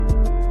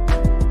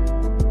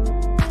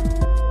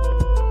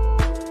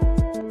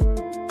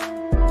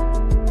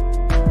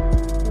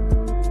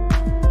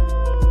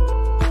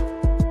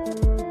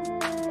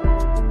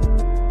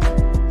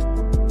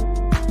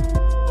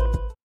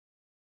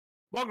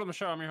Welcome to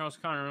the show. I'm your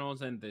host, Connor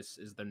Reynolds, and this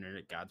is the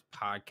Nerdic Gods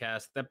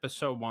podcast,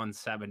 episode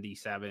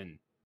 177.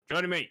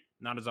 Joining me,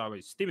 not as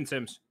always, Steven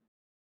Sims.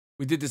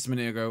 We did this a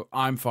minute ago.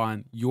 I'm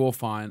fine. You're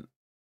fine.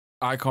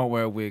 I can't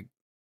wear a wig.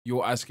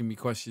 You're asking me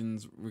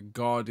questions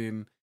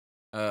regarding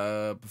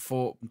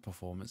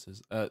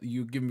performances.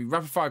 You give me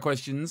rapid fire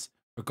questions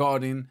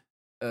regarding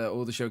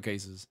all the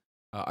showcases.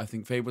 I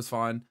think Fable's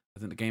fine. I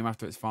think the game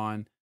after it's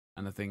fine,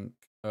 and I think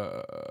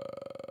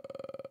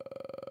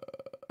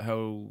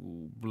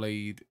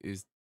Hellblade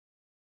is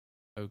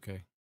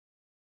okay.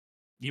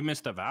 You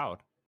missed Avowed.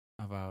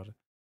 Avowed.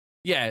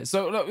 Yeah.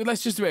 So look,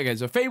 let's just do it again.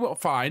 So Fable,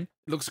 fine.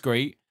 Looks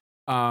great.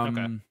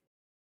 Okay.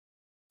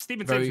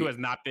 Steven Sims, who has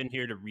not been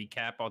here to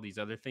recap all these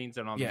other things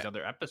and all these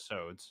other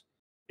episodes,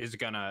 is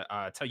gonna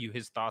tell you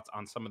his thoughts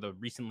on some of the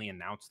recently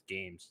announced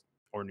games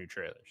or new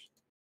trailers.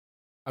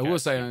 I will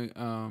say,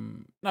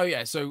 no,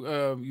 yeah.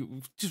 So,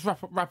 you just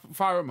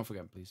fire them off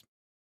again, please.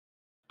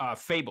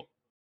 Fable,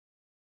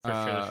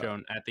 first trailer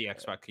shown at the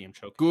Xbox Game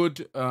Showcase.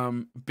 Good,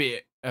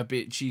 a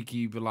bit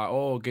cheeky, but like,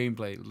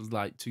 gameplay. It was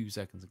like 2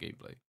 seconds of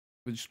gameplay,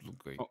 which looked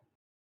great. Oh,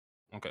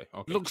 okay.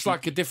 Looks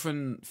like a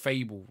different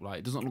Fable. Like,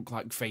 it doesn't look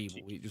like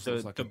Fable. It just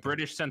looks like the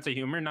British sense of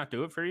humor not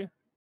do it for you.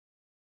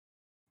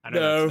 I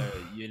know that's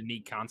a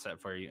unique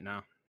concept for you. No,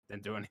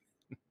 didn't do anything.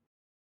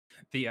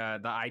 The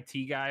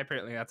IT guy,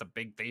 apparently that's a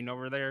big thing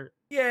over there.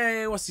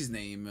 Yeah, what's his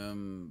name?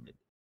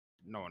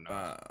 No one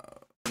knows.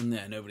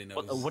 Yeah, nobody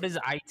knows. What is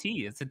IT?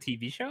 It's a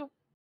TV show?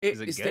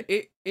 Is it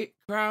good? It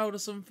crowd or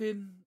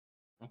something?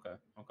 Okay.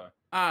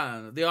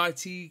 The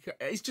IT,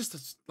 it's just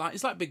it's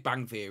like Big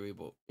Bang Theory,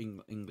 but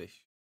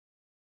English.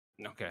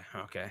 Okay.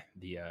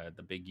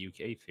 The big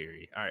UK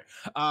theory. All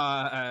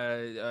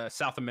right.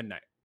 South of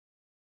Midnight.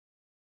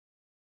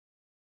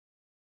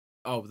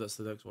 Oh, that's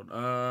the next one.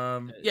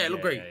 Yeah, it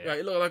looked great. Yeah,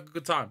 it looked like a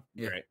good time.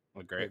 Yeah.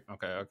 Great.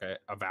 Okay.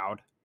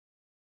 Avowed.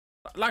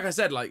 Like I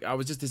said, like I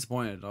was just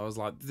disappointed. I was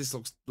like, this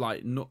looks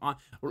like no.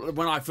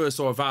 When I first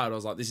saw Avowed, I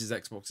was like, this is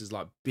Xbox's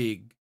like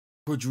big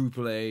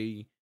quadruple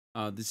A.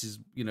 This is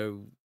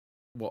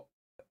what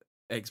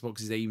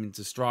Xbox is aiming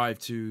to strive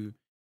to,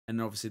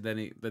 and obviously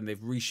then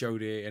they've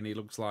re-showed it, and it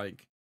looks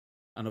like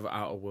another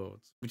Outer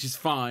Worlds, which is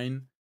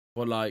fine.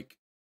 But like,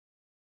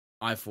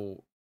 I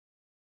thought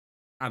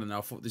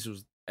this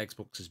was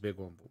Xbox's big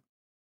one.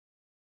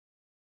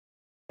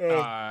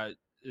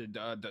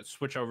 The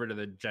switch over to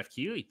the Jeff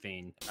Keighley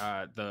thing,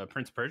 the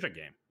Prince of Persia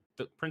game,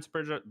 the Prince of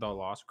Persia, The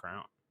Lost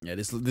Crown. Yeah,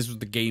 this was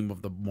the game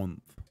of the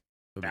month.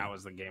 That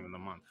was the game of the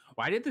month.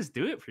 Why did this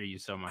do it for you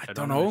so much? I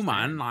don't know,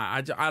 man.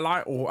 Like, I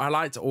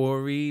liked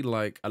Ori,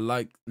 like I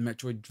liked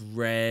Metroid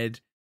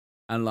Dread,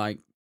 and like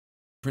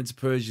Prince of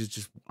Persia is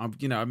just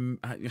I'm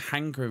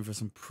hankering for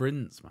some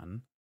Prince,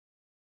 man.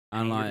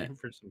 And like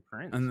for some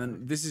Prince. And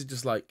then this is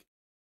just like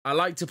I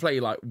like to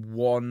play like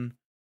one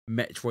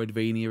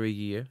Metroidvania a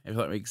year, if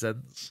that makes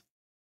sense.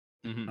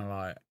 Mm-hmm. And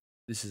like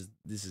this is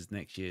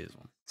next year's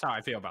one. That's how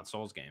I feel about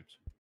Souls games.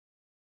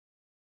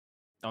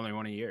 Only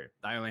one a year.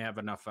 I only have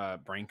enough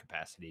brain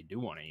capacity to do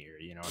one a year.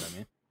 You know what I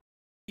mean?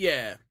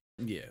 Yeah.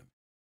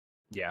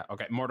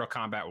 Okay. Mortal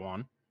Kombat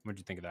 1. What'd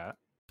you think of that?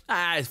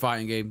 It's a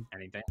fighting game.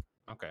 Anything?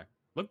 Okay.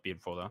 Look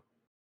beautiful though.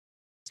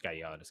 This guy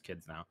yell at his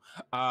kids now.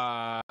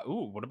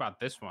 What about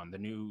this one? The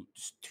new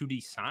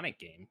 2D Sonic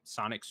game,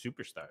 Sonic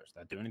Superstars.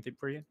 That do anything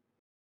for you?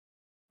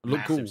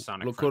 Look cool.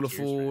 Look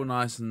colorful,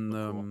 nice, and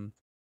cool.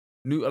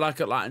 new. Like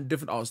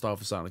different art style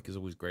for Sonic is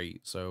always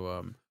great.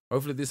 So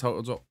hopefully this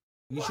holds up.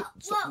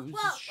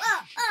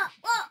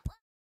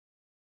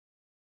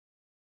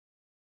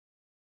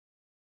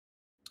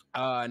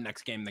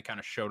 Next game they kind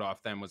of showed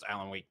off then was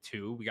Alan Wake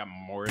 2. We got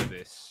more of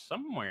this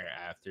somewhere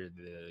after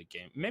the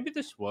game. Maybe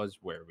this was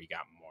where we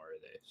got more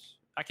of this.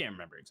 I can't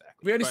remember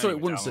exactly. We only saw it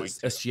once at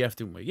SGF,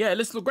 didn't we? Yeah,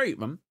 this looked great,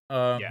 man.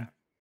 Yeah.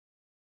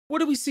 What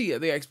did we see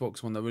at the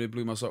Xbox one that really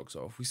blew my socks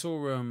off? We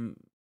saw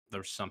there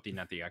was something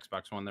at the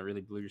Xbox one that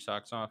really blew your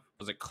socks off.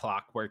 Was it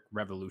Clockwork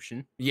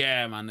Revolution?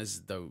 Yeah, man, this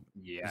is dope.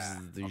 Yeah,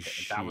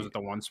 that was the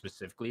one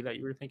specifically that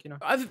you were thinking of.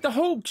 I think the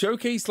whole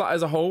showcase, like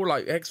as a whole,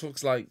 like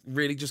Xbox, like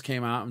really just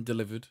came out and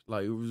delivered.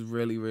 Like it was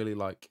really, really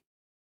like,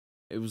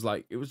 it was.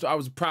 I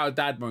was a proud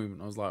dad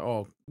moment. I was like,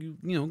 oh,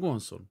 go on,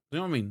 son. You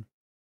know what I mean?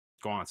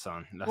 Go on,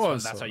 son.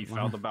 That's how you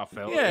felt about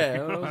Phil.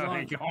 Yeah, I was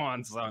like, go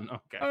on, son.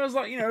 Okay. I was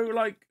like,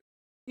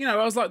 I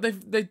was like,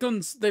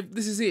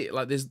 this is it.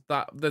 Like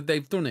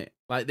they've done it.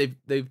 Like they're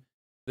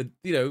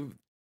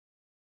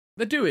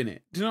doing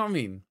it. Do you know what I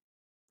mean?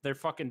 They're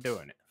fucking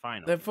doing it.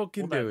 Finally, they're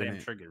fucking doing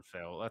it. Triggered,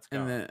 Phil. Let's go.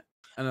 And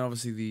then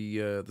obviously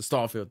the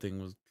Starfield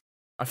thing was.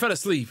 I fell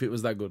asleep. It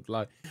was that good.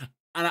 Like,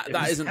 and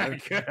that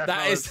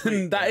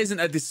isn't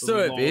a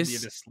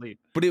disservice.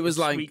 But it was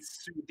like sweet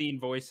soothing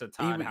voice of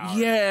Todd.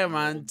 Yeah,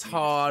 man,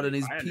 Todd and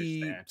his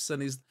peeps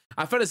and his.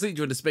 I fell asleep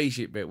during the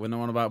spaceship bit when they're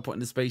on about putting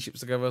the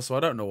spaceships together. So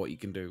I don't know what you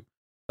can do.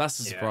 That's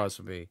the surprise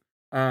for me.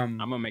 I'm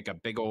gonna make a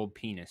big old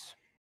penis.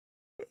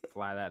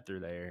 Fly that through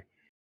the air.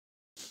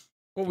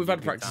 Well, we've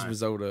had practice with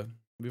Zelda.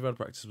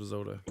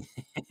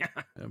 Yeah,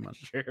 man.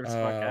 Sure as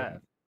fuck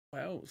have.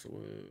 What else?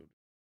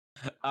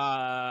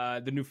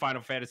 The new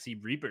Final Fantasy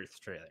Rebirth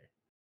trailer.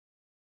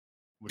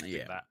 What do you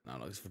think of that?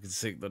 That looks fucking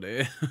sick, doesn't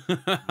it?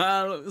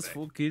 That looks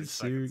fucking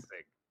sick.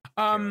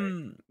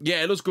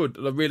 Yeah, it looks good.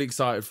 I'm really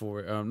excited for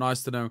it.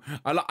 Nice to know.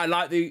 I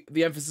like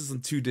the emphasis on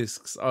 2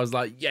 discs. I was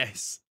like,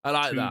 yes, I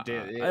like that.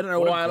 I don't know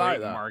why I like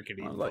that.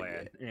 Marketing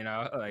plan, you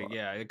know, like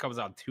it comes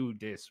out 2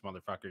 discs,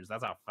 motherfuckers.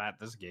 That's how fat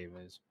this game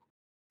is.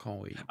 Can't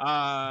wait.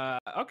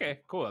 Okay,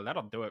 cool.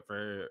 That'll do it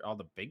for all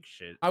the big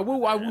shit. I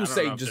will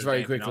say just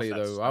very quickly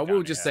though. I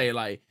will just say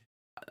like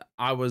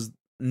I was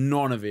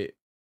none of it,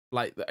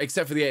 like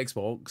except for the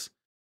Xbox,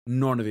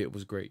 none of it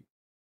was great.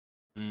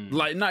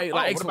 Like no, like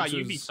what Xbox about was,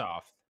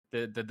 Ubisoft?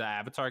 The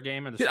Avatar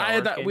game and the I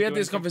had that. We had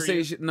this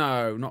conversation.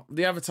 No, not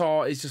the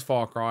Avatar. It's just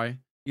Far Cry.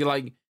 You're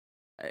like,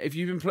 if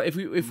you've been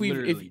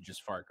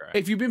just Far Cry.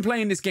 If you've been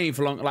playing this game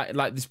for long,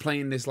 like this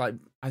playing this like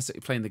I say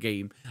playing the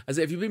game as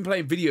if you've been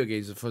playing video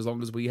games for as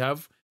long as we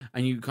have,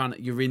 and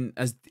you're in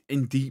as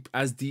deep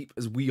as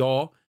we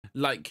are,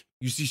 like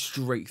you see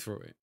straight through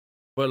it.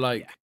 But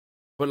like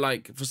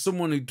for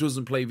someone who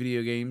doesn't play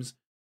video games,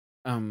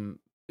 you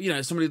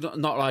know, somebody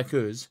not like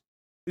us,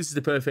 this is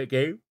the perfect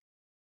game.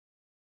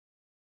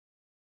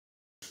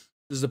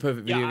 This is a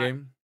perfect video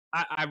game.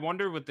 I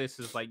wonder what this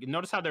is like.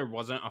 Notice how there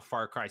wasn't a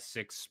Far Cry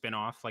 6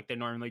 spin-off like they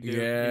normally do.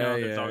 Yeah, you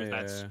know, there's always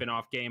that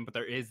spin-off game, but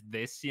there is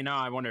this, you know.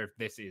 I wonder if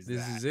this is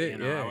it. You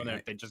know? I wonder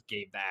if they just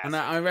gave that. And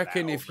I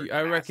reckon if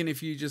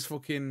you just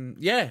fucking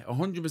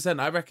 100%.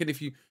 I reckon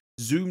if you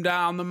zoomed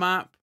out on the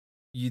map,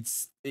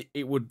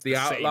 it would the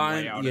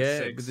outline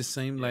with the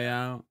same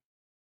layout.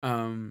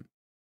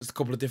 Just a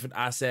couple of different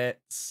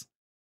assets.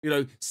 You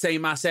know,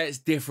 same assets,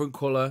 different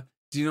color.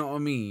 Do you know what I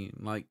mean?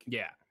 Like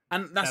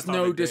And that's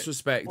no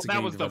disrespect. Well,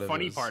 that was the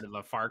funny part of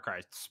the Far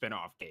Cry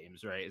spin-off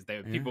games, right? Is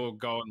that people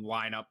go and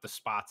line up the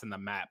spots in the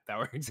map that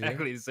were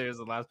exactly the same as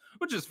the last,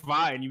 which is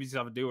fine. You just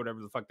have to do whatever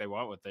the fuck they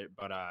want with it.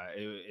 But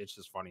it's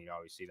just funny to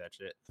always see that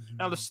shit.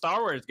 Now the Star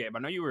Wars game, I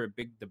know you were a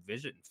big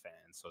Division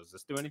fan, so does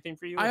this do anything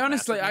for you? I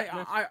honestly,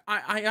 I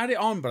had it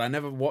on, but I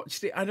never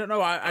watched it. I don't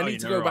know. I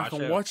need to go back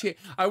and watch it.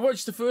 I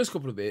watched the first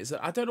couple of bits.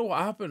 I don't know what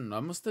happened.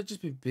 I must have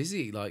just been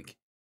busy, like.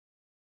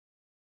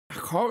 I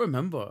can't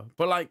remember,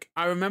 but like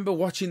I remember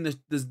watching the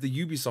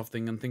Ubisoft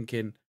thing and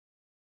thinking,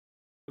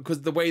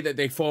 because the way that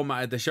they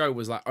formatted the show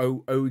was like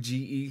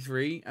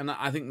OGE3, and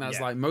I think that's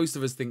like most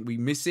of us think we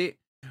miss it,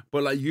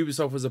 but like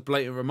Ubisoft was a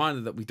blatant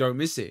reminder that we don't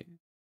miss it.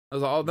 I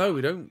was like, oh no,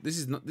 we don't. This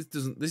is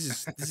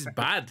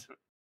bad.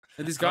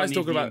 And this guy's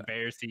talking about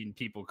embarrassing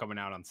people coming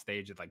out on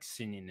stage and like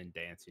singing and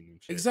dancing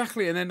and shit.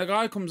 Exactly, and then the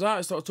guy comes out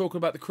and starts talking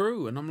about the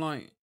crew, and I'm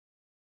like,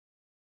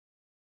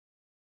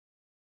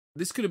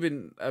 this could have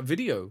been a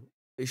video.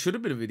 It should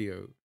have been a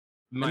video.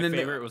 My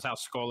favorite was how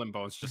Skull and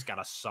Bones just got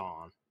a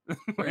song.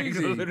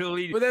 Crazy.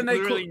 literally, but then they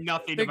literally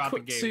nothing about the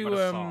game but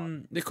a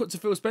song. They cut to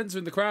Phil Spencer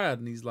in the crowd,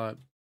 and he's like,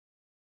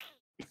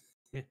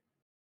 say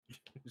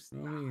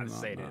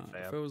it,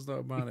 fam. Phil's not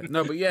about it.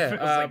 No, but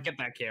yeah, like, get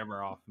that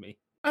camera off me.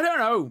 I don't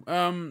know.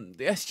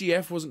 The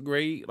SGF wasn't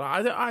great.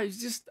 Like, I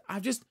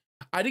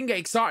didn't get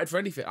excited for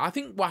anything. I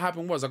think what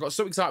happened was I got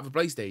so excited for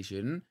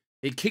PlayStation,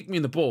 it kicked me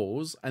in the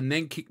balls, and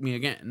then kicked me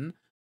again.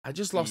 I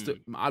just lost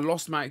it. I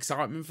lost my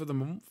excitement for the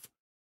month.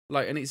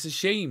 Like, and it's a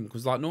shame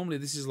because like normally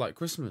this is like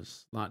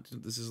Christmas. Like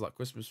this is like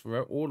Christmas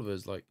for all of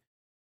us. Like,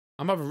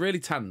 I'm either really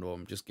tanned or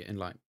I'm just getting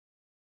like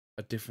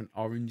a different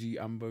orangey,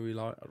 ambery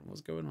light. I don't know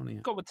what's going on here.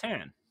 Go with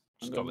tan.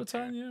 Just go with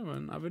tan, yeah,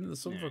 man. I've been in the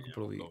sun for a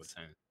couple of weeks.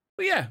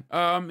 But yeah,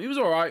 it was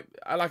all right.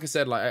 Like I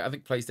said, like I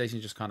think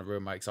PlayStation just kind of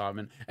ruined my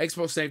excitement.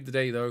 Xbox saved the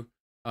day though.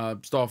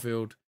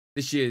 Starfield.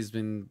 This year has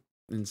been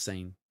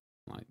insane.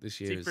 Like this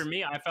year. For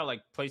me, I felt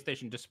like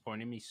PlayStation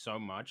disappointed me so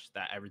much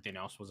that everything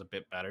else was a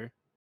bit better.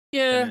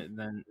 Yeah.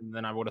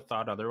 Than I would have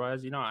thought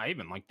otherwise. You know, I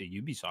even like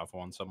the Ubisoft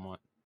one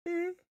somewhat.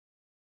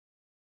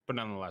 But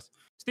nonetheless,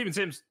 Steven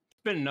Sims, it's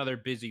been another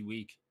busy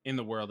week in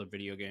the world of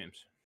video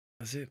games.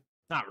 That's it.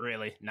 Not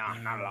really. No,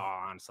 not at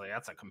all, honestly.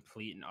 That's a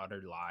complete and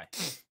utter lie.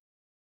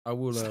 I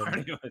will yeah,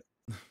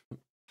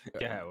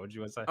 what'd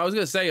you want to say? I was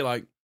gonna say,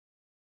 like,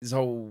 this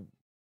whole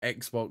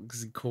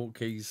Xbox court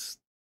case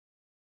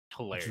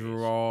hilarious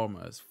drama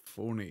is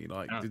funny.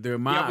 Like, the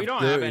amount we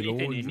don't have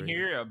anything in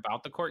here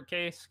about the court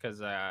case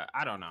because I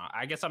don't know.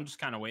 I guess I'm just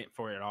kind of waiting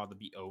for it all to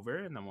be over,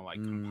 and then we'll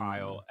like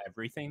compile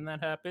everything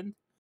that happened.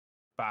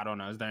 But I don't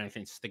know. Is there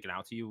anything sticking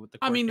out to you with the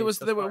court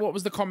case? What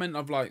was the comment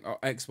of like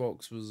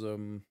Xbox was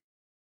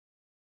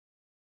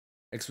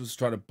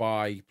trying to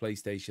buy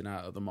PlayStation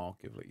out of the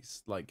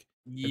marketplace. Like,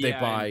 they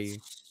buy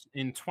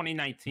in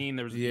 2019.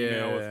 There was an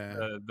email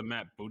with the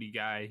Matt Booty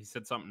guy. He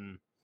said something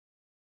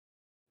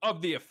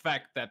of the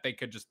effect that they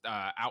could just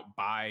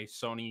outbuy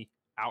Sony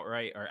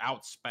outright or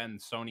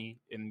outspend Sony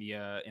in the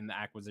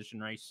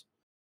acquisition race,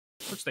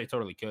 which they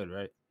totally could,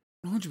 right?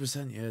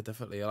 100%, yeah,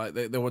 definitely. Like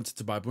they wanted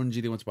to buy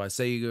Bungie, they wanted to buy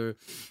Sega,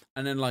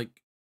 and then like,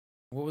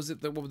 what was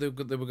it? They were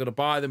going to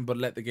buy them, but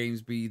let the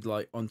games be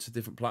like onto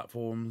different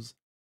platforms.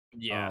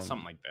 Yeah,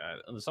 something like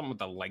that. Something with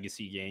the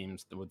legacy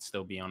games that would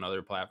still be on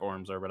other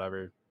platforms or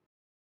whatever.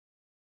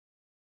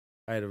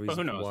 I had a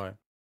reason for why.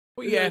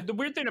 Well, yeah. The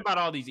weird thing about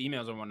all these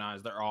emails and whatnot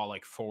is they're all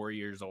like 4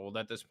 years old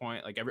at this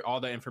point. Like all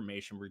the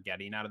information we're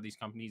getting out of these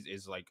companies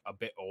is like a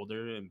bit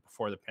older and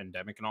before the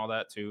pandemic and all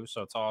that too.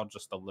 So it's all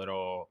just a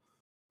little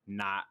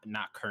not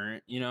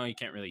current. You know, you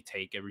can't really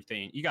take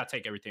everything. You got to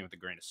take everything with a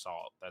grain of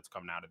salt that's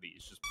coming out of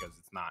these, just because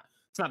it's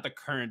not the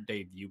current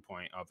day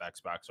viewpoint of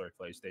Xbox or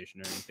PlayStation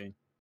or anything.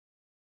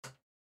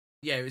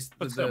 Yeah, it's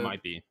but still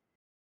might be.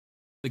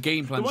 The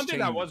game plan. The one thing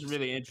that was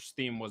really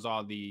interesting was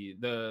all the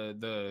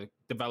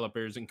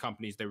developers and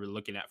companies they were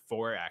looking at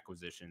for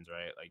acquisitions,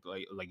 right?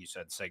 Like you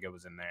said, Sega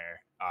was in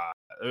there.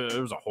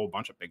 There was a whole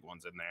bunch of big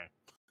ones in there.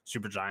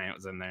 Supergiant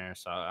was in there.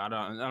 So I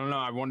don't know.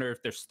 I wonder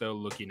if they're still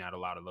looking at a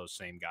lot of those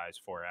same guys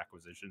for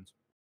acquisitions.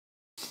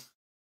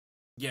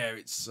 Yeah,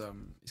 it's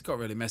got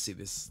really messy,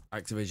 this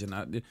Activision.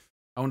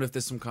 I wonder if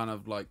there's some kind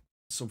of like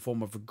some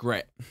form of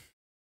regret.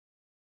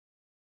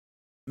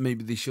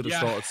 Maybe they should have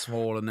started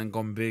small and then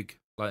gone big.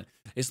 Like,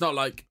 it's not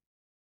like,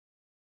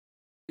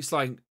 it's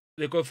like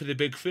they go for the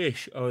big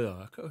fish. Oh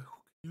yeah,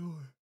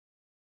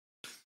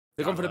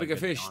 they've gone for the bigger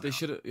fish. They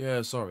should have.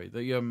 Yeah, sorry.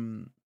 They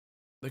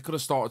could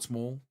have started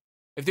small.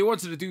 If they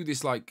wanted to do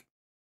this, like,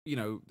 you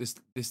know, this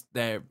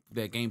their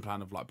game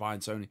plan of like buying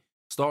Sony,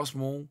 start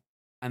small,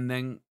 and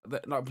then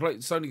like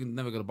Sony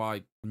never gonna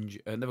buy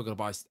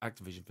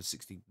Activision for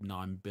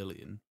 $69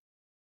 billion.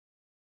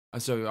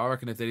 And so I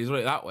reckon if they did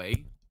it that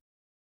way,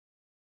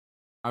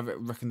 I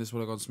reckon this would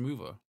have gone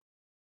smoother.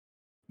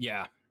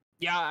 Yeah,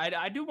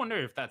 I do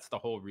wonder if that's the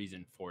whole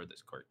reason for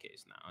this court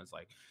case now. It's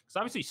like, because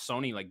obviously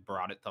Sony like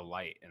brought it to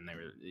light, and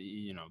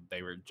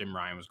Jim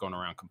Ryan was going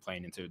around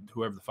complaining to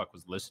whoever the fuck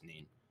was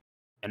listening,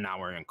 and now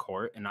we're in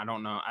court. And I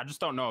just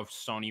don't know if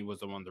Sony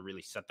was the one to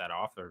really set that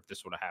off, or if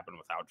this would have happened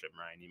without Jim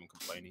Ryan even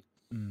complaining.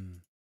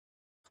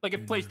 Like,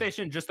 if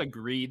PlayStation just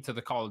agreed to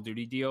the Call of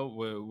Duty deal,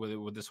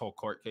 would this whole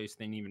court case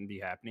thing even be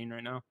happening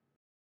right now?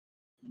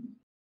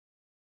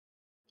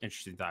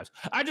 Interesting times.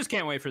 I just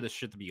can't wait for this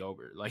shit to be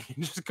over. Like,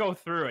 just go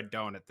through and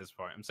don't at this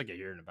point. I'm sick of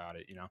hearing about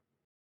it, you know?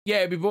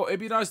 Yeah, it'd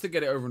be nice to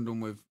get it over and done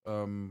with.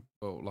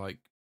 But like,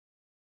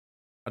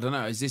 I don't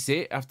know. Is this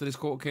it after this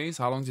court case?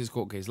 How long does this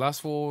court case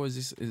last for?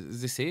 Is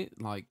this it?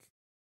 Like,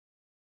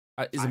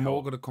 is there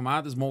more going to come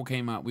out? There's more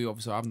came out.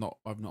 I've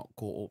not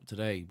caught up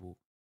today, but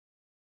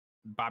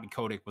Bobby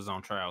Kotick was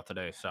on trial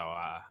today, so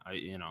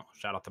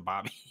shout out to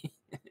Bobby.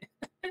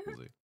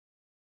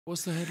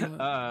 What's the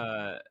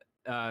headline?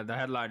 The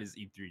headline is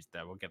E3's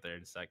dead. We'll get there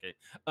in a second.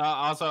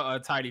 Also, a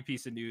tiny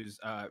piece of news.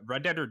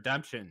 Red Dead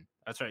Redemption.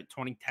 That's right.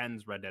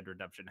 2010's Red Dead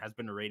Redemption has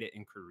been rated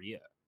in Korea.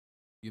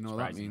 You know what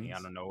that means?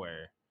 Out of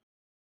nowhere.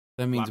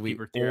 That means we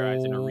are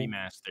theorizing a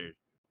remaster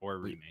or a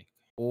remake.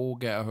 All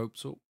get our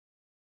hopes up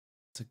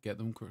to get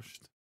them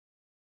crushed.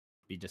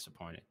 Be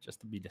disappointed. Just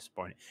to be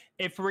disappointed.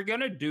 If we're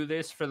gonna do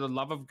this, for the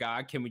love of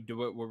God, can we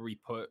do it where we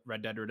put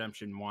Red Dead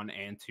Redemption 1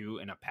 and 2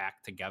 in a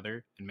pack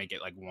together and make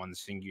it like one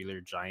singular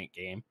giant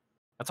game?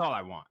 That's all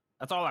I want.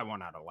 That's all I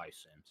want out of life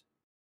sims.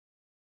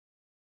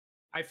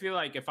 I feel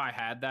like if I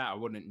had that, I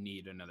wouldn't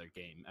need another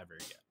game ever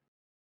again.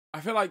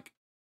 I feel like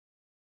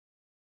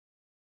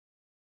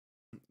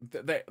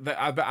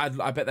I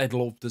bet they'd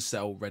love to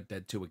sell Red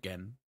Dead 2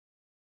 again,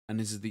 and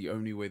this is the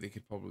only way they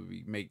could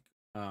probably make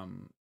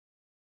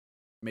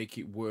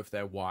it worth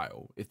their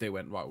while if they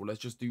went, right, well, let's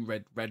just do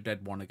Red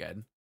Dead 1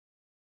 again.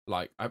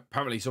 Like,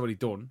 apparently it's already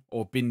done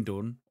or been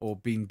doing.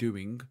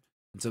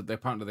 And so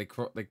apparently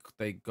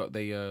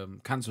they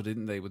cancelled,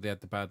 didn't they? They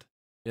had the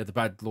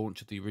bad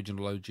launch of the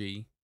original OG,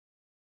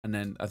 and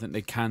then I think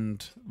they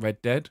canned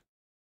Red Dead.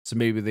 So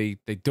maybe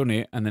they done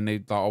it, and then they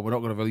thought, oh, we're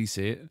not going to release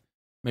it.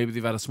 Maybe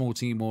they've had a small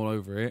team all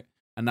over it,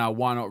 and now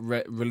why not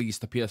release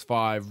the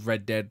PS5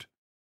 Red Dead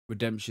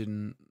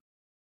Redemption?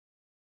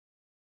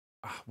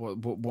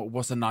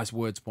 What's a nice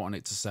word to put on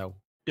it to sell?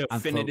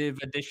 Definitive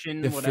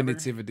edition,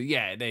 definitive edition.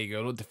 Yeah, there you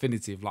go. Look,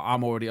 definitive. Like,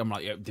 I'm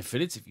like, yeah,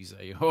 definitive. You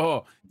say,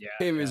 oh, yeah,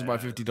 here is my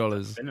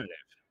 $50.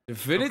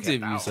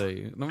 Definitive. You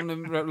say. Let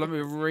me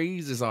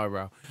raise this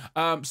eyebrow.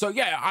 So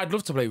yeah, I'd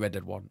love to play Red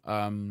Dead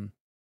 1.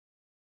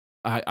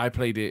 I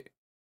played it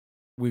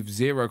with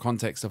zero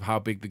context of how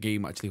big the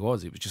game actually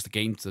was. It was just a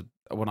game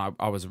when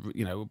I was,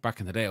 back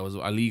in the day, I was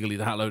illegally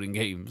downloading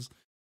games.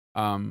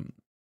 I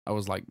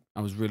was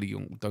really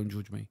young. Don't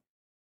judge me.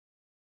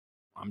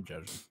 I'm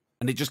judging.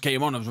 And it just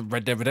came on. It was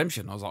Red Dead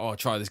Redemption. I was like, oh, I'll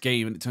try this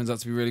game. And it turns out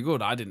to be really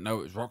good. I didn't know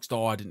it was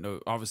Rockstar. I didn't know.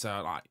 Obviously,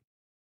 I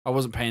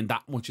wasn't paying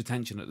that much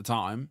attention at the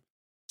time.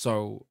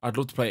 So I'd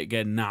love to play it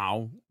again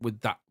now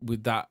with that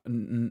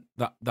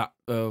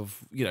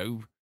of,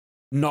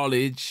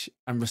 knowledge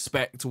and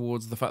respect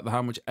towards the fact that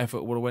how much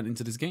effort would have went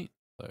into this game.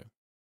 So.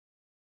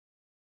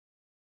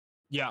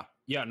 Yeah,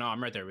 no,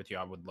 I'm right there with you.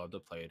 I would love to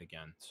play it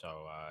again.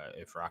 So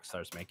if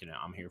Rockstar's making it,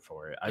 I'm here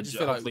for it. I just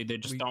hopefully they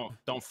just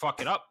don't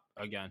fuck it up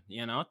again.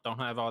 Don't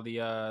have all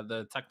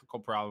the technical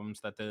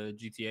problems that the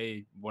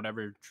GTA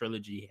whatever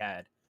trilogy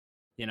had.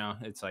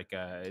 It's like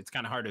it's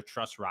kind of hard to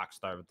trust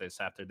Rockstar with this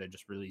after they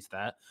just released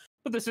that.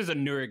 But this is a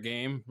newer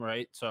game,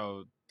 right?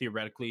 So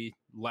theoretically,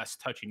 less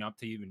touching up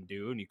to even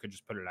do, and you could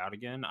just put it out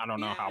again. I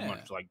don't know how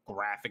much like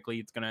graphically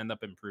it's gonna end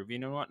up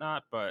improving and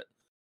whatnot, but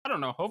I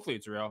don't know. Hopefully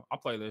it's real. I'll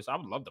play this. I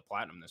would love to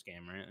platinum this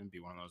game, right? And be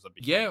one of those that'd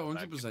be Yeah,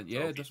 100%.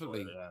 Yeah,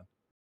 definitely. Yeah.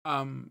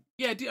 I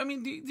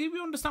mean, do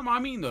you understand what I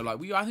mean though?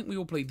 Like, I think we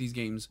all played these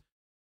games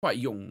quite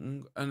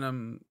young,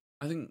 and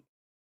I think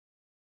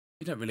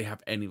you don't really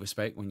have any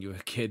respect when you're a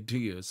kid, do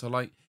you? So,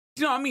 like,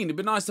 do you know what I mean? It'd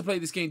be nice to play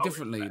this game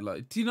differently.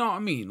 Like, do you know what I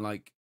mean?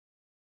 Like,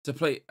 to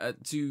play,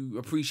 to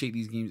appreciate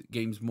these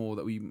games more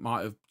that we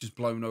might have just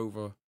blown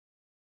over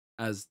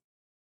as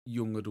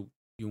young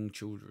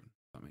children.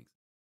 If that makes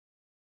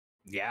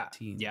sense. Yeah.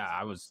 Teens. Yeah,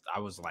 I was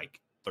like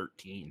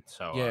 13,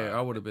 so yeah,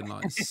 I would have been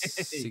like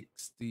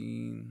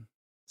 16,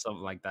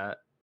 something like that.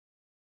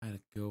 I had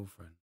a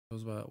girlfriend. I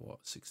was about what,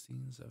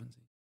 16, 17.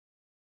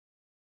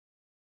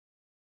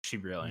 She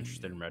real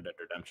interested in Red Dead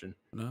Redemption?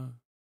 No.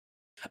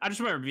 I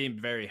just remember being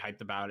very hyped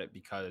about it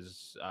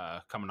because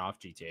coming off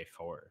GTA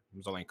 4, it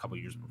was only a couple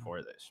years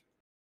before this.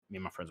 Me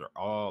and my friends were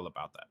all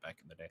about that back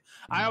in the day.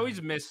 I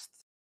always missed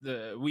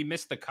we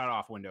missed the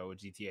cutoff window with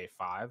GTA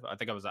 5. I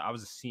think I was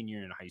a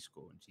senior in high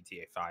school when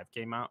GTA 5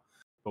 came out,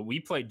 but we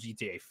played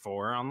GTA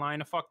 4 online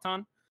a fuck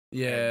ton.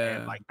 Yeah,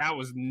 and like that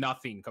was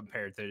nothing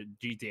compared to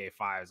GTA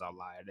 5's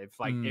online. If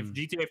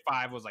GTA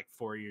 5 was like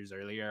 4 years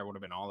earlier, I would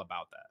have been all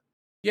about that.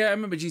 Yeah, I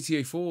remember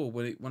GTA 4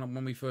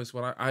 when we first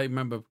I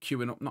remember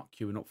not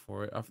queuing up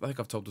for it. I think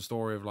I've told the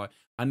story of like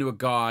I knew a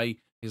guy.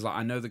 He's like,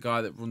 I know the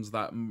guy that runs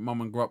that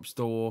mom and grub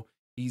store.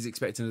 He's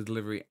expecting a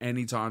delivery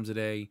any times a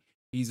day.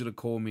 He's gonna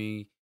call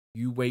me.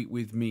 You wait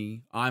with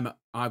me. I'll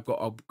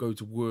go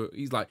to work.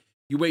 He's like,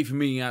 you wait for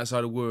me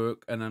outside of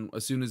work, and then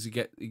as soon as he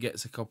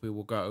gets a copy,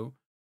 we'll go.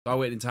 So I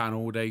waited in town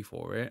all day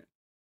for it.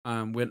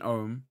 Went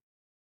home,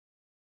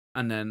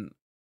 and then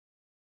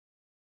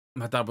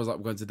my dad was like,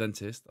 "We're going to the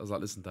dentist." I was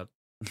like, "Listen, Dad,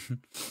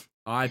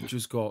 I've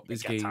just got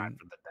this game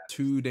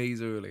 2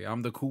 days early.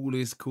 I'm the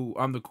coolest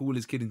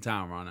kid in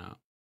town right now."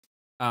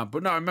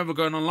 But no, I remember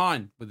going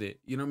online with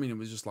it. You know what I mean? It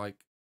was just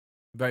like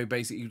very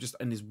basic. You just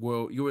in this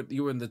world. You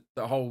were in the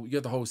whole. You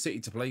had the whole city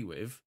to play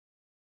with.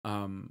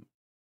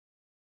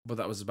 But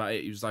that was about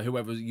it. It was like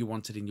whoever you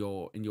wanted in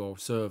your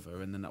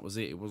server, and then that was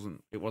it. It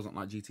wasn't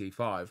like GTA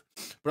 5.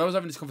 But I was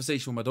having this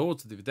conversation with my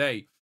daughter the other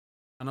day,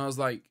 and I was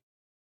like,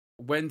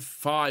 when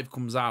 5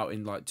 comes out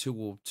in like 3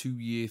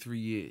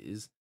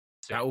 years,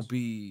 that will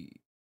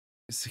be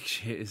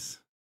 6 years.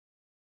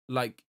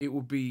 Like it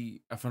will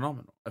be a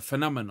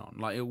phenomenon.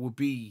 Like it will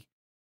be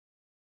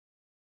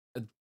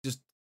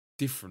just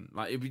different.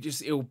 Like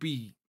it'll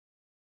be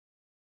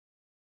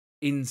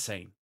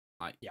insane.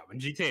 Like, yeah, when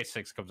GTA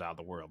 6 comes out,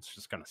 the world's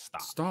just gonna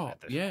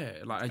stop. Yeah,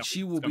 like, and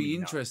she will be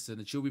interested,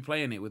 and she'll be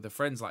playing it with her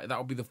friends. Like that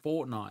will be the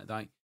Fortnite.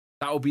 Like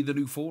that will be the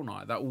new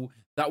Fortnite. That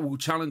will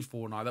challenge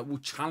Fortnite. That will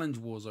challenge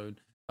Warzone.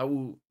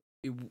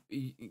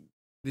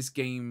 This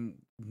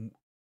game.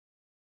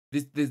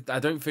 I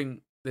don't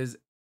think this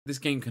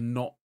game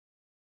cannot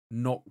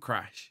not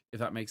crash, if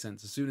that makes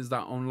sense. As soon as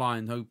that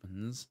online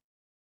opens,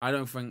 I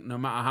don't think, no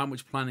matter how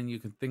much planning you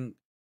can think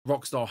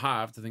Rockstar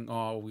have to think,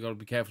 oh, we got to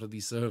be careful of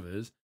these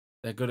servers,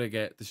 they're gonna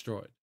get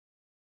destroyed.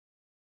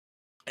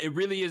 It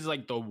really is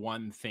like the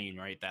one thing,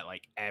 right, that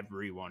like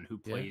everyone who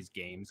plays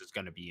games is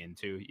gonna be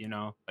into, you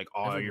know, like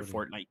all your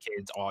Fortnite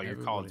kids, all your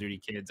Call of Duty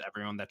kids,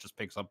 everyone that just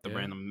picks up the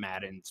random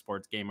Madden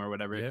sports game or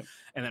whatever, and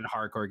then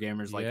hardcore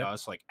gamers like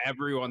us, like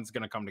everyone's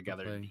gonna come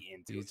together and be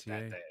into it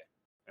that day.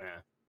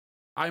 Yeah,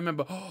 I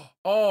remember.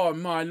 Oh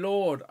my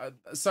lord!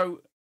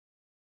 So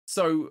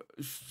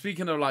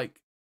speaking of like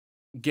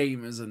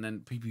gamers and then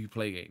people who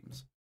play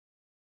games,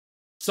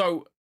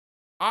 so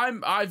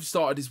I've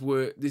started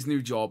this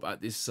new job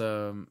at this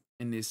it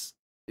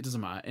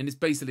doesn't matter, and it's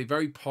basically a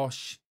very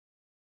posh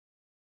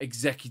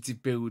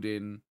executive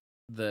building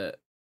that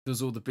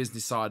does all the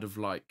business side of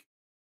like,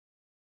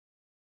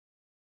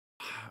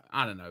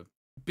 I don't know,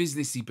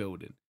 businessy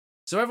building.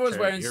 So everyone's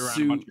wearing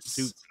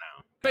suits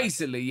now.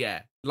 Basically,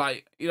 yeah.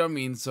 Like, you know what I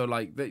mean? So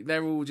like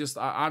they're all just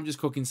I'm just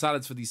cooking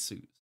salads for these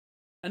suits.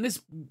 And this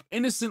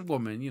innocent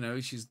woman,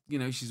 she's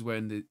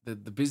wearing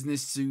the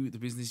business suit, the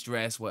business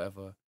dress,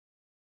 whatever.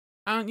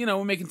 And,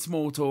 we're making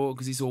small talk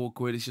because it's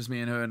awkward. It's just me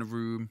and her in a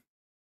room.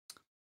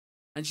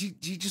 And she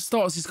just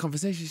starts this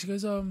conversation. She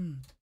goes, have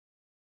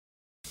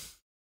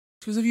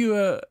you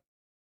heard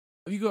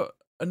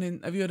of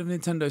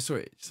Nintendo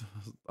Switch?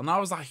 And I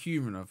was like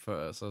humoring her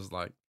first. I was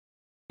like,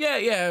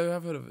 yeah,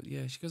 I've heard of it.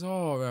 Yeah. She goes,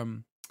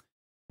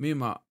 me and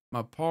my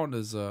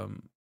partner's got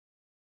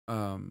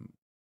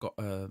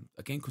a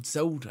game called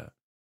Zelda.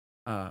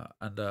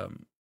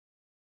 And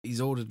he's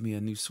ordered me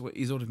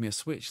a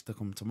Switch to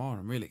come tomorrow.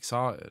 I'm really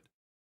excited.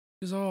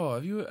 He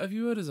goes, have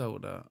you heard of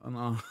Zelda? And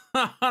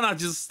I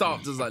just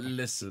stopped. I was like,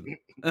 listen,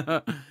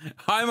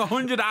 I'm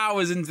 100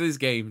 hours into this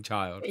game,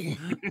 child.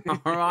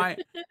 All right.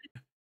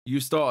 You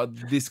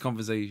started this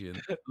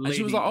conversation. And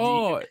she was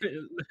like,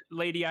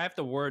 lady, I have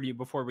to warn you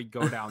before we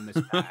go down this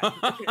path.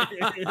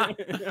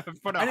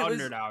 Put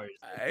 100 hours.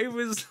 It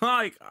was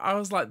like, I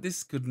was like,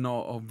 this could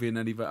not have been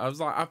any better. I was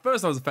like, at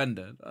first I was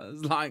offended. I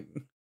was like,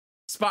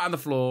 spat on the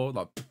floor.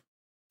 Like,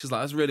 she's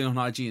like, that's really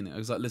unhygienic. I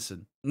was like,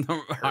 listen,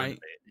 right?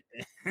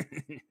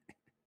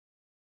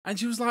 And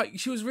she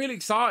was really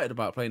excited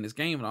about playing this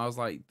game, and I was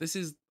like, this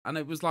is, and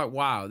it was like,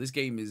 wow, this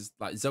game is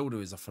like Zelda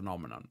is a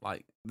phenomenon.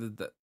 Like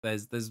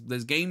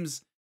there's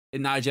games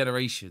in our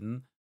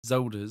generation,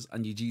 Zeldas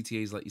and your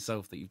GTA's like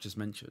yourself that you've just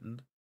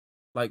mentioned,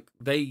 like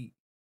they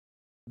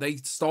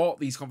start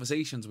these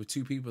conversations with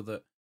two people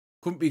that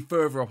couldn't be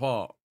further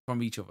apart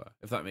from each other,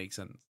 if that makes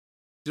sense.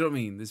 Do you know what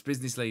I mean? This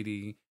business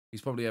lady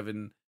who's probably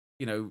having,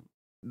 you know,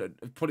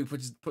 probably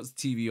puts the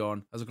TV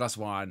on, has a glass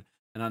of wine,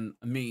 and then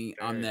me,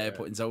 I'm there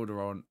putting Zelda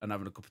on and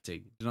having a cup of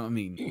tea. Do you know what I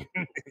mean?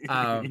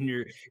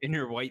 in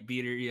your white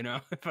beater, you know,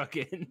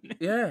 fucking.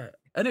 Yeah.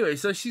 Anyway,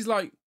 so she's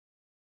like,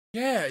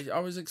 yeah, I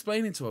was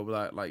explaining to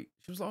her like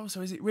she was like, oh,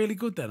 so is it really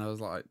good then? I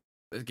was like,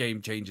 this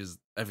game changes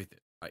everything.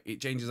 Like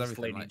it changes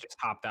everything. This lady like, just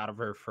hopped out of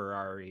her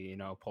Ferrari, you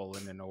know,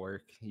 pulling into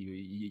work.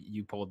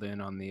 You pulled in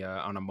on the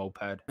on a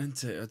moped. And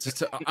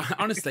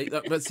honestly,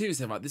 but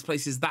seriously, like this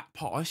place is that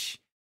posh.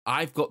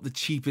 I've got the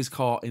cheapest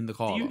car in the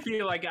car. Do you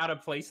feel like out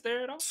of place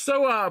there at all?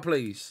 So out of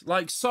place,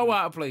 like so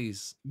out of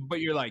place.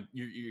 But you're like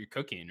you're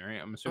cooking, right?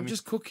 I'm assuming. I'm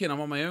just cooking.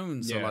 I'm on my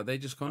own, so Yeah. like they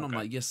just come. Okay. I'm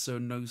like, yes sir,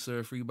 no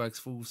sir, 3 bags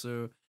full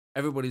sir.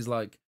 Everyone's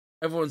like,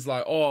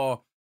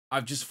 oh,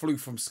 I've just flew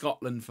from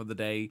Scotland for the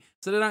day,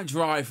 so they don't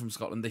drive from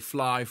Scotland, they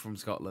fly from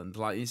Scotland.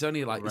 Like it's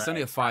only like it's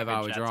only a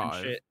 5-hour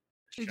drive.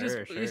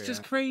 It's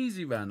just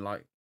crazy, man.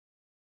 Like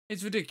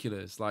it's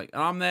ridiculous. Like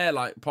and I'm there,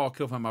 like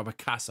parked up on my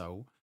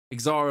Picasso.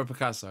 Xara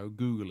Picasso,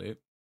 Google it.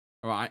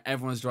 All right,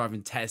 everyone's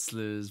driving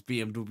Teslas,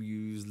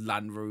 BMWs,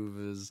 Land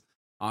Rovers.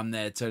 I'm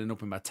there turning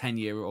up in my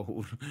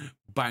 10-year-old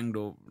banged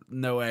up,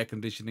 no air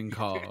conditioning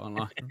car.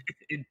 Like...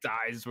 It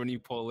dies when you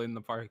pull in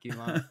the parking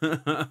lot.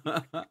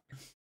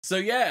 So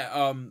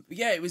yeah,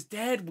 it was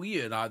dead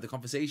weird. Like the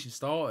conversation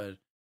started,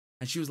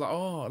 and she was like,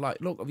 "Oh,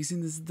 like look, have you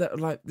seen this?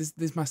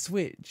 This my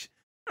Switch."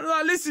 And I'm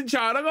like, "Listen,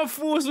 child, I got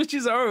 4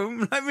 Switches at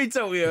home. Let me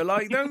tell you,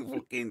 like,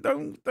 don't."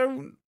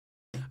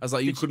 I was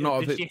like, you could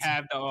not have. Did she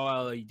have the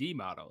OLED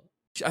model?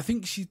 I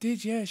think she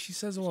did. Yeah, she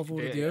says, "Oh, I've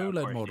ordered the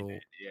OLED model."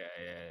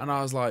 Yeah. And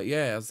I was like,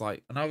 "Yeah." I was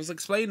like, and I was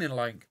explaining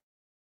like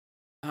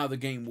how the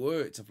game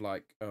worked. Of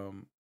like, I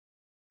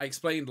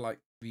explained like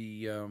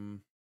the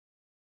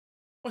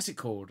what's it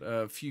called?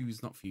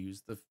 Fuse, not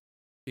fuse. The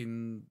bit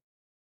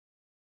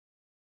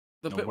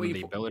where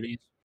you abilities.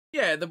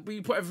 Yeah, where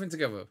you put everything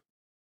together.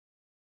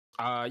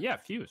 Yeah,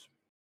 fuse.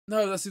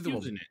 No, that's the other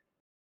one. It.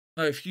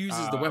 No, fuse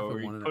is the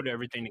weapon one. Put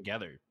everything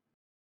together.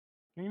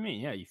 What do you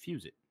mean? Yeah, you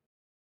fuse it.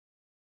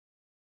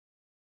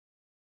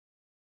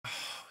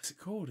 What's it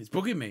called? It's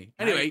bugging me.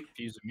 Anyway,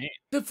 fusing me.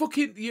 The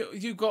fucking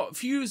you got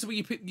fuse where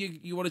you pick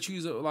you want to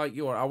choose it like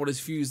I want to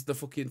fuse the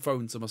fucking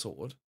phone to my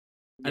sword,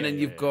 and then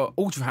you've got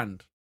Ultra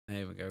Hand.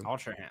 There we go.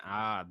 Ultra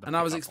Hand. And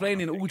I was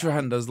explaining Ultra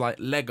Hand as like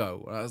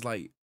Lego.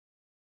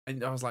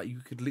 And I was like, you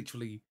could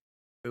literally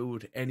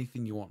build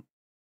anything you want,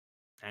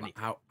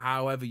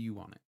 however you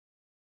want it,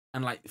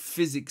 and like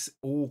physics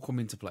all come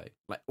into play,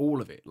 like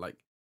all of it, like,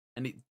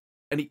 and it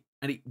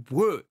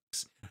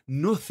works.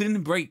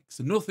 Nothing breaks.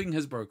 Nothing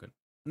has broken.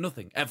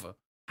 Nothing ever.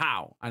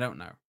 How? I don't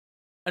know.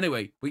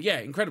 Anyway, but yeah,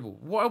 incredible.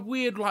 What a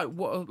weird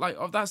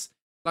that's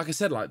like I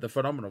said, like the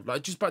phenomenon.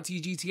 Like just back to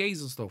your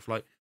GTAs and stuff.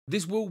 Like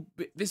this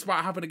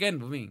might happen again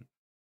with me.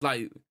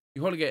 Like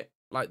you probably get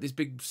like this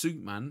big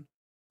suit man. And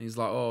he's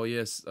like, oh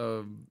yes,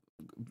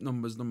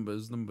 numbers,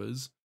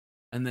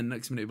 and then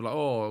next minute he'll be like,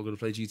 oh, I'm gonna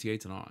play GTA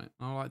tonight. And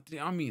I'm like,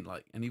 I mean,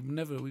 like, and we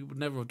would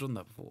never have done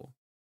that before.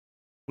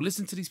 Well,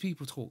 listen to these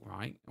people talk,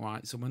 right?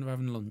 So when they're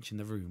having lunch in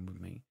the room with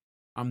me,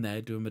 I'm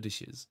there doing my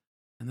dishes.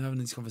 And they're having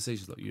these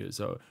conversations like, yeah,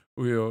 so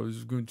I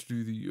was going to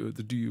do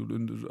the deal,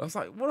 and I was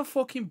like, what a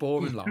fucking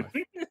boring life.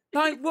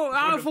 Like, what?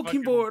 How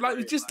fucking boring? Like,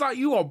 it's just like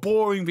you are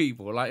boring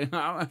people. Like,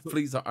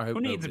 please, I hope.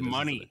 Who needs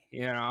money?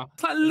 You know,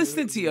 it's like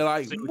listening to you.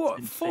 Like,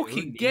 what?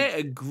 Fucking get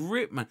a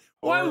grip, man.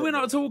 Why are we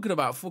not talking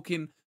about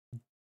fucking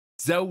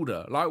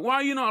Zelda? Like, why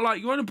are you not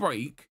like you're on a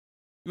break,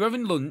 you're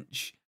having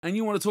lunch, and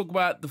you want to talk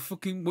about the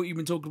fucking what you've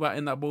been talking about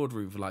in that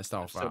boardroom for like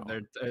Starfield?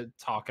 So they're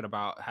talking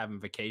about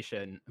having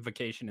vacation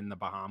in the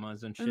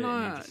Bahamas and shit. And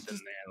you're just sitting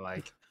there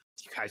like,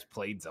 you guys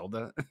played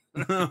Zelda?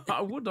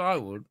 I would.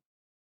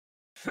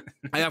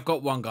 I have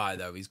got one guy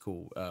though. He's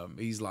cool.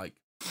 He's like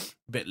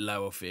a bit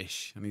lower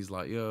fish, and he's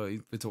like, yeah,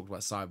 we talked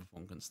about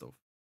cyberpunk and stuff.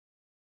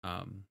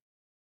 But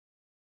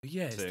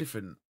yeah, it's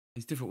different.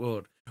 It's a different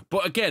world.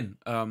 But again,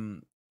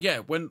 yeah,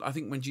 when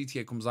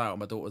GTA comes out, and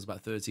my daughter's about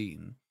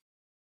 13.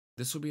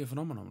 This will be a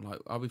phenomenon. Like,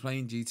 I'll be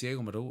playing GTA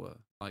with my daughter.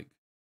 Like,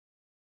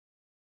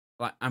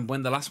 and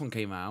when the last one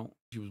came out,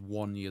 she was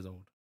 1 year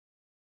old.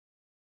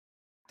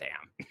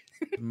 Damn.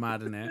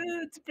 Mad, isn't it?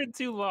 It's been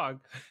too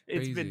long.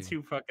 It's been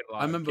too fucking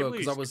long. I remember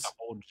because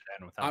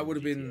I would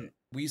have been.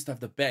 We used to have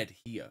the bed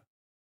here,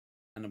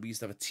 and we used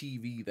to have a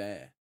TV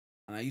there,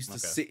 and I used to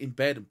sit in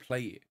bed and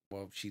play it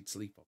while she'd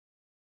sleep on.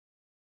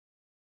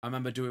 I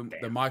remember doing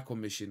the Michael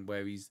mission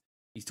where he's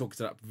talking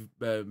to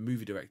that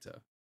movie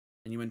director.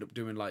 And you end up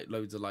doing like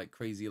loads of like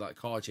crazy like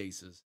car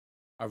chases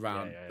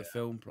around the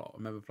film plot. I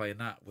remember playing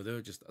that with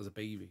her just as a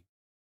baby.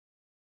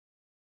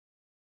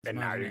 And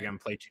now you're gonna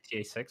play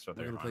GTA 6 with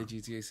her. I'm gonna play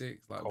GTA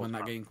 6. Like when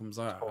that game comes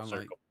out, I'm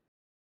like,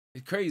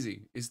 It's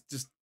crazy. It's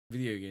just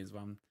video games,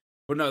 man.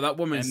 But no, that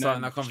woman's And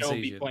starting then that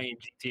conversation. she'll be playing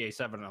GTA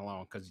 7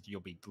 alone because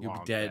you'll be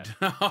dead.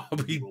 dead. I'll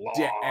be long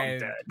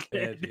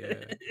dead. Yeah.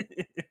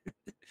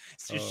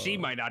 So she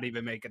might not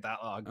even make it that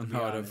long. To be no,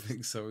 I honest. don't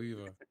think so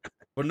either.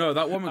 But no,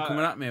 that woman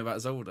coming at me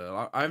about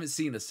Zelda, I haven't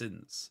seen her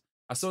since.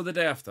 I saw the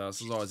day after. I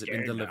saw, has it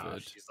been delivered? Now.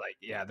 She's like,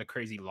 yeah, the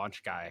crazy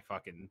lunch guy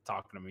fucking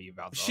talking to me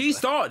about Zelda. She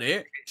started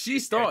it. She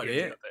started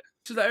it.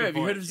 She's like, hey, have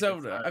you heard of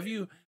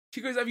Zelda?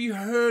 She goes, have you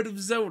heard of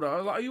Zelda? I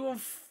was like, are you on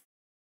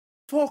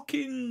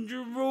fucking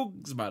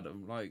drugs,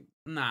 madam? Like,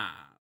 nah.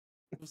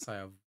 What's I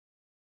have?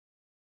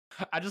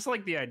 I just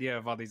like the idea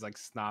of all these like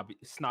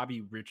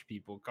snobby rich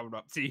people coming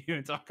up to you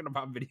and talking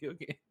about video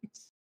games.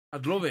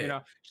 I'd love it, you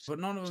know, but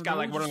none of them. Got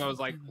like one of those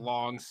like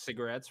long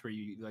cigarettes where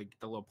you like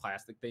the little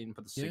plastic thing and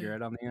put the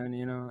cigarette on the end.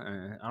 You know,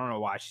 I don't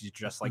know why she's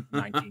just like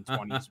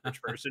 1920s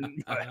rich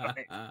person, but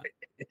like,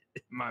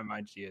 in my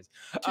mind she is.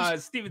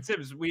 Steven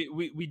Sims,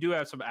 we do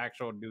have some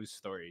actual news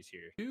stories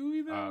here. Do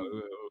we though?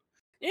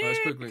 Yeah, let's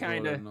quickly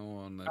kind of.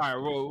 All right,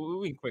 well,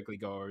 we can quickly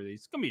go over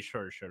these. It's gonna be a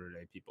shorter show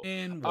today, people.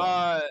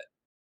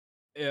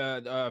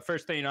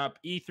 First thing up,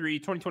 E3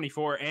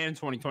 2024 and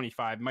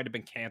 2025 might have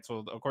been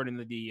canceled according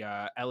to the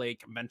LA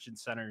Convention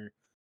Center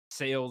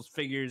sales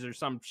figures or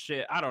some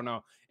shit. I don't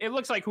know. It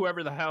looks like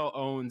whoever the hell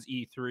owns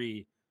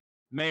E3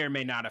 may or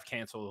may not have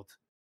canceled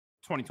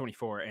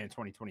 2024 and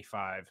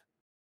 2025.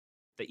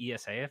 The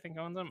ESA, I think,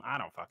 owns them. I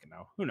don't fucking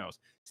know. Who knows?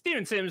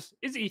 Steven Sims,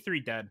 is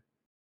E3 dead?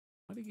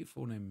 Why did you get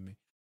full name of me?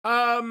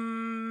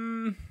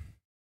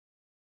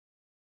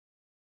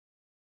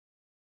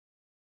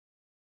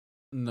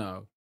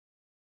 No.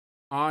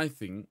 I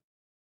think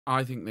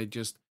they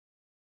just.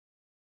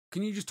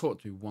 Can you just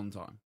talk to me one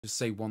time? Just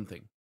say one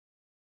thing.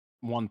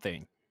 One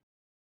thing.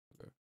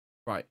 Okay.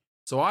 Right.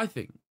 So I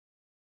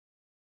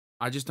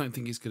just don't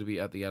think it's going to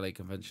be at the LA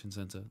Convention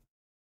Center.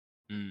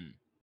 I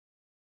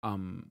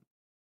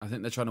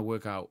think they're trying to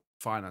work out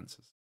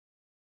finances.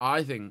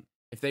 I think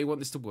if they want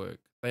this to work,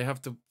 they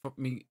have to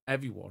meet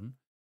everyone,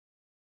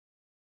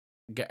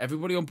 get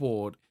everybody on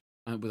board,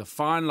 and with a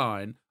fine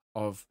line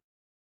of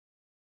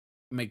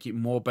make it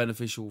more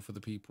beneficial for the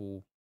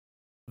people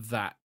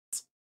that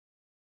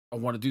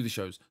want to do the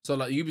shows. So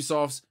like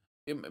Ubisoft's,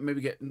 maybe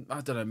get,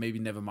 I don't know, maybe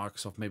never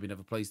Microsoft, maybe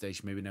never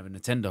PlayStation, maybe never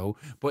Nintendo.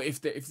 But if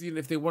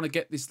they want to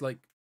get this, like,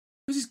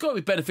 because it's got to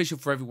be beneficial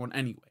for everyone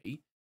anyway.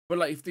 But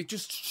like if they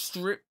just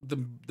strip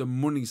the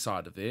money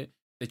side of it,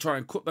 they try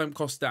and cut them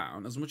costs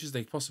down as much as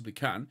they possibly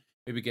can.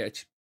 Maybe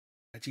get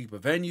a cheaper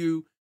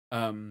venue,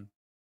 and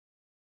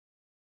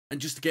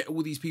just to get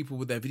all these people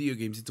with their video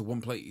games into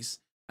one place,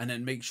 and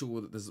then make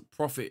sure that there's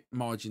profit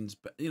margins.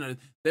 But you know,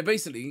 they're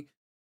basically,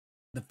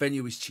 the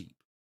venue is cheap,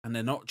 and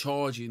they're not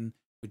charging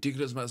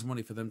ridiculous amounts of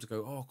money for them to go,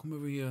 oh, come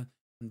over here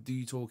and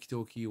do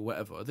talkie or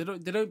whatever. They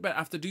don't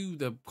have to do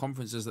the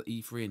conferences at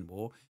E3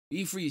 anymore.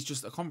 E3 is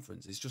just a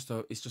conference. It's just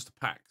a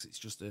PAX. It's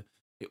just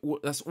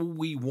that's all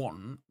we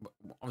want.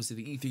 Obviously,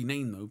 the E3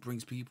 name though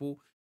brings people.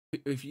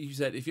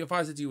 If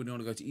I said to you and you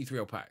want to go to E3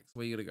 or PAX,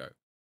 where are you gonna go?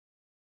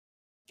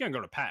 You're gonna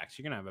go to PAX.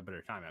 You're gonna have a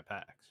better time at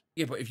PAX.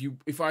 Yeah, but if you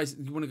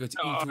want to go to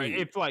E3,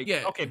 if like,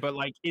 yeah, okay, but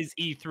like, is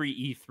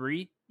E3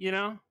 E3? You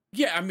know?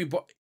 Yeah, I mean,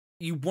 but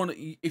you want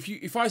to,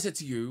 if I said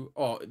to you,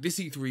 oh, this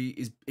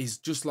E3 is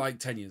just like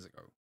 10 years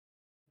ago.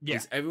 Yeah,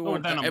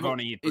 everyone. Then I'm going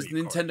to E3. It's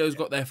Nintendo's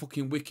got their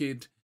fucking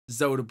wicked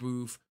Zelda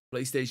booth.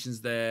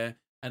 PlayStation's there.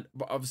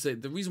 But obviously,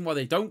 the reason why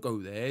they don't go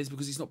there is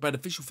because it's not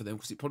beneficial for them,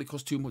 because it probably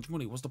costs too much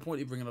money. What's the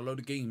point of bringing a load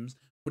of games,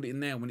 put it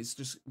in there when it's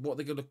just what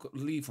they're going to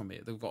leave from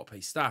it? They've got to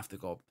pay staff. They've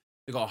got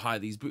to hire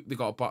these. They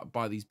got to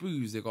buy these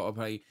booths. They've got to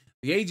pay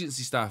the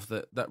agency staff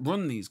that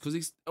run these,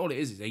 because all it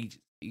is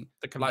agency.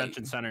 The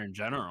convention center in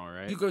general,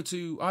 right?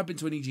 I've been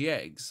to an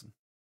EGX,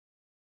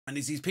 and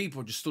there's these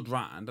people just stood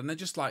around, and they're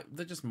just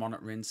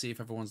monitoring, see if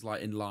everyone's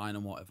like in line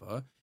and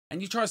whatever. And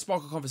you try to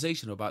spark a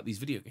conversation about these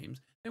video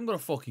games, they haven't got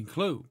a fucking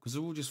clue, because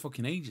they're all just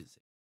fucking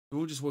agency. They're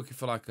all just working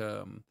for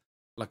an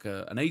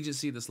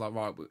agency that's like,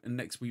 right,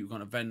 next week we've got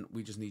an event,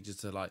 we just need you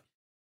to like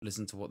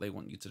listen to what they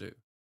want you to do.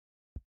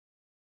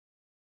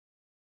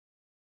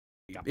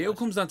 It all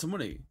comes down to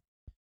money.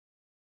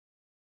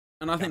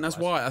 And I think that's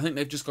why. I think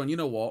they've just gone, you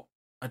know what?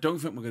 I don't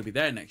think we're going to be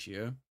there next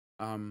year.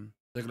 They're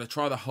going to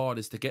try the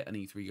hardest to get an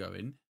E3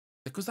 going,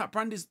 because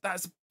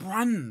that's a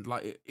brand.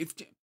 Like,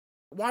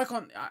 why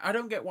can't, I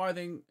don't get why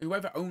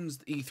whoever owns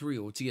the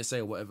E3 or TSA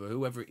or whatever,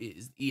 whoever it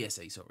is,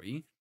 ESA,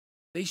 sorry,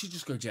 they should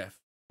just go, Jeff,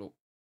 look,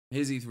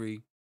 here's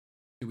E3,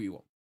 do what you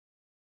want.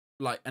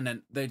 Like, and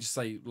then they just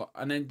say, like,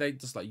 and then they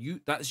just like,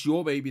 that's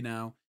your baby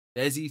now.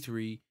 There's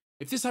E3.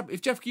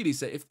 If Jeff Keighley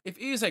said,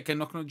 if ESA can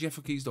knock on Jeff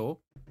Keighley's door,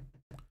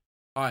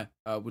 hi,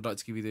 would like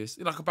to give you this,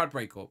 like a bad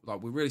breakup.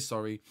 Like, we're really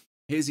sorry.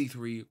 Here's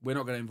E3. We're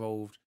not getting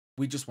involved.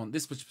 We just want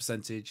this much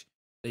percentage.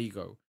 There you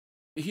go.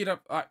 He'd have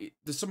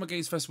the Summer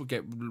Games Fest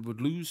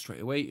would lose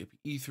straight away. It'd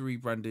be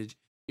E3 branded.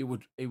 It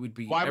would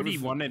be. Why would he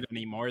want it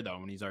anymore though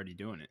when he's already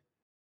doing it?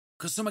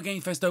 Because Summer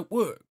Games Fest don't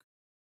work.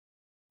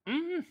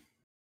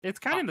 It's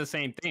kind of the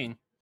same thing.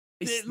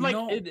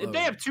 They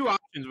have two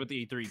options with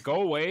the E3: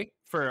 go away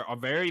for a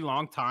very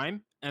long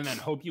time, and then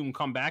hope you can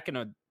come back in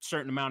a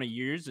certain amount of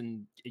years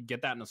and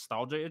get that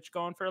nostalgia itch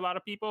going for a lot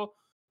of people,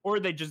 or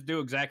they just do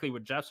exactly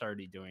what Jeff's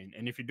already doing.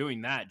 And if you're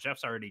doing that,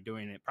 Jeff's already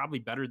doing it probably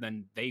better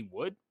than they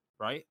would,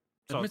 right?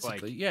 So admittedly,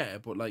 it's like, yeah,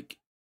 but like,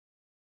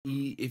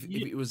 if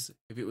it was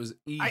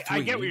E3,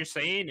 I get what you're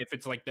saying. If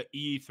it's like the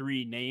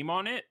E3 name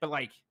on it, but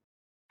like,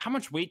 how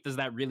much weight does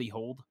that really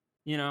hold?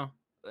 You know,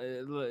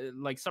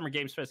 like Summer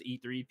Games Fest,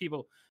 E3,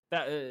 people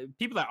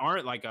that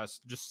aren't like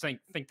us just think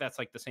that's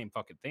like the same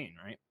fucking thing,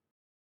 right?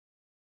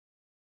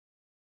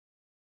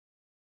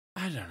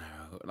 I don't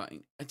know.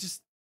 Like,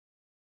 there's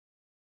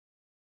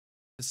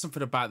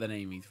something about the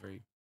name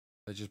E3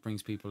 that just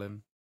brings people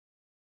in.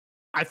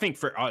 I think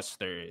for us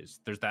there's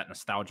that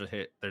nostalgia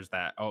hit. There's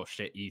that, oh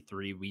shit,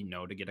 E3, we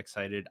know to get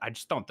excited. I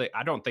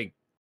don't think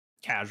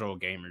casual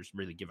gamers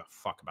really give a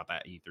fuck about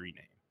that E3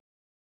 name.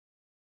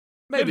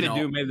 Maybe they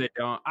do, maybe they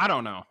don't. I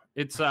don't know.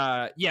 It's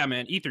yeah,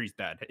 man, E3's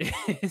dead.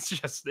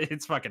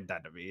 It's fucking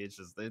dead to me.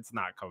 It's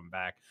not coming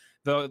back.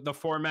 The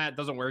format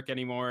doesn't work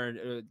anymore.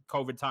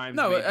 COVID times.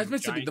 No,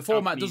 admittedly, the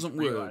format doesn't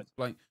work.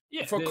 Like,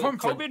 yeah, for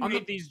conference, COVID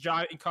made these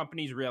giant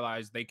companies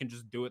realize they can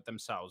just do it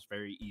themselves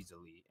very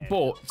easily and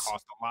but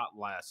cost a lot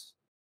less.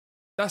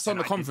 That's on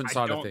the conference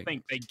side of things. I don't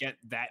think they get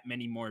that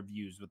many more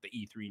views with the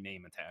E3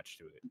 name attached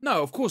to it.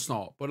 No, of course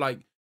not. But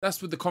like,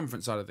 that's with the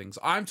conference side of things.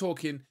 I'm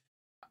talking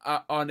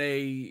on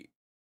a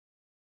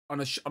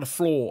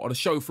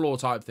show floor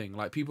type thing.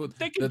 Like, people,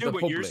 they can do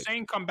what you're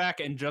saying, come back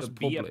and just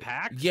be a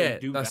PAX. Yeah,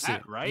 do that's that,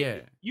 it. Right?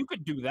 Yeah, you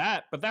could do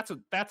that, but that's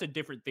a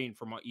different thing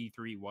from what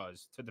E3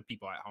 was to the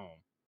people at home.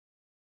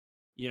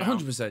 You know,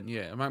 100%.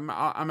 Yeah,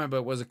 I remember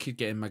I was a kid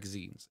getting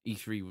magazines.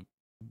 E3,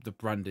 the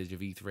brandage of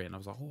E3, and I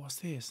was like, oh, what's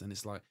this? And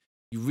it's like,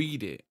 you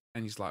read it,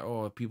 and it's like,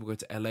 oh, people go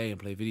to LA and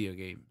play video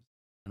games,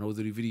 and all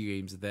the new video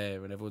games are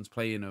there, and everyone's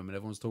playing them, and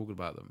everyone's talking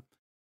about them.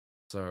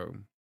 So,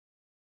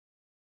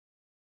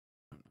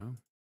 I don't know.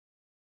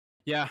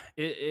 Yeah,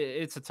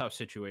 it's a tough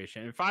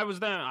situation. If I was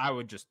them, I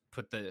would just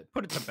put it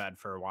to bed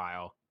for a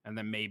while, and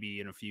then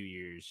maybe in a few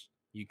years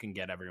you can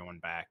get everyone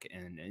back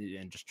and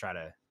just try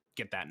to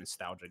get that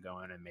nostalgia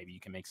going, and maybe you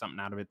can make something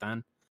out of it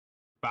then.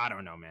 But I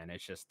don't know, man.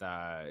 It's just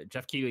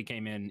Jeff Keighley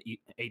came in,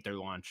 ate their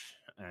lunch,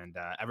 and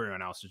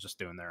everyone else is just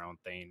doing their own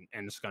thing,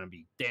 and it's going to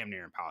be damn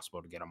near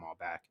impossible to get them all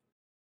back,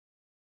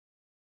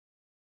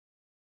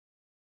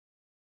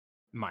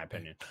 in my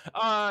opinion.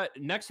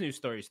 Next news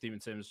story,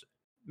 Steven Sims.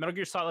 Metal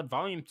Gear Solid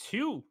Volume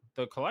 2,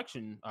 the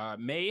collection,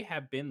 may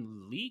have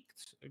been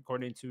leaked,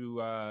 according to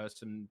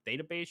some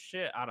database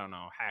shit. I don't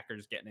know.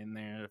 Hackers getting in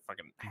there,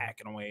 fucking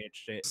hacking away at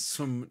shit.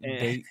 Some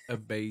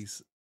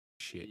database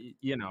shit.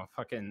 You know,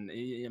 fucking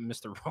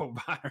Mr.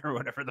 Robot or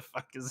whatever the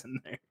fuck is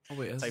in there. Oh,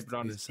 wait, type it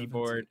on his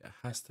keyboard. It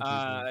has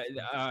to be.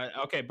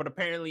 Okay, but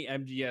apparently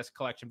MGS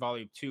Collection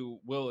Volume 2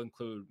 will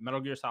include Metal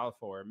Gear Solid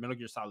 4, Metal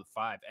Gear Solid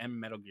 5, and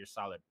Metal Gear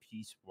Solid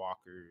Peace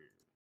Walker.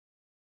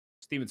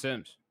 Steven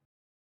Sims.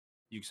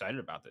 You excited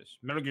about this?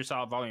 Metal Gear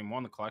Solid Volume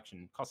 1, the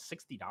collection, costs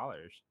 $60.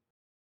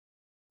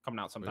 Coming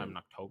out sometime in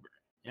October.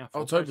 Yeah.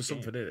 October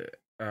something, did it?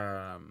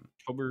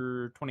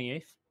 October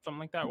 28th, something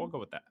like that. We'll go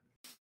with that.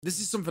 This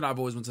is something I've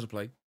always wanted to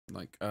play.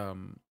 Like,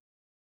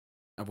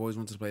 I've always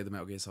wanted to play the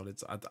Metal Gear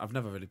Solids. I've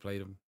never really played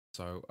them.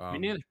 So, me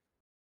neither.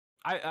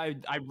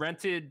 I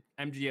rented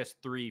MGS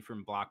 3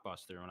 from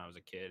Blockbuster when I was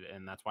a kid,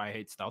 and that's why I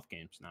hate stealth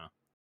games now.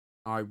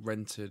 I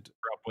rented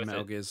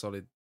Metal Gear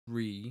Solid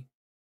 3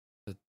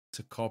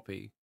 to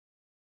copy,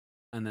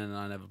 and then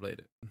I never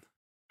played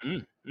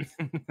it.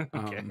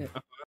 Okay.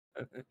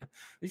 At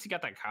least you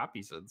got that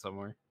copy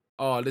somewhere.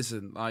 Oh,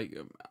 listen, like,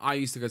 I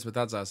used to go to my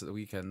dad's house at the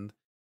weekend,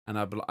 and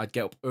I'd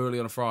get up early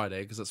on a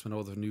Friday because that's when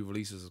all the new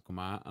releases would come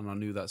out, and I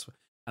knew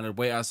and I'd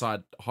wait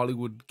outside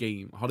Hollywood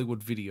Video.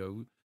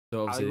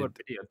 So Hollywood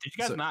Video. Did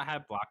you guys not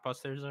have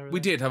Blockbusters over there? We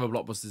did have a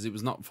Blockbusters. It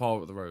was not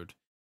far up the road,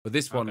 but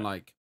this one,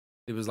 like,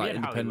 it was like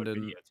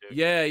independent.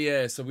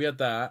 Yeah. So we had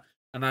that,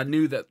 and I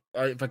knew that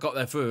if I got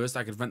there first,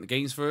 I could rent the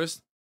games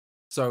first.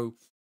 So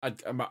I'd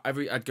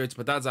go to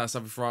my dad's house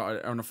every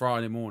Friday on a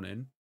Friday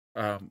morning.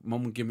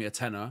 Mum would give me a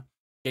tenner.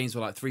 Games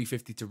were like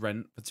 $3.50 to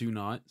rent for 2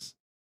 nights.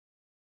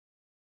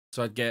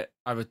 So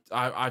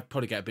I'd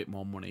probably get a bit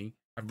more money.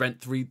 I'd rent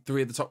three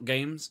of the top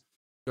games,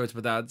 go to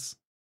my dad's,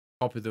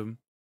 copy them,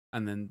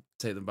 and then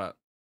take them back.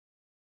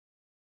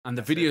 And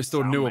the video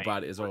store knew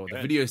about it as well.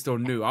 The video store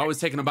knew. I was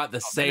taking them back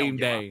the same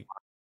day.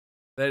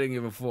 They didn't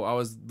give a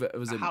fuck. It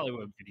was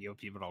Hollywood Video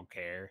people don't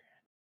care.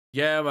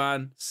 Yeah,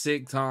 man,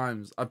 sick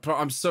times.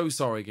 I'm so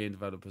sorry, game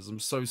developers. I'm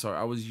so sorry.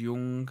 I was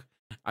young.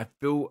 I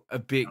feel a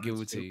bit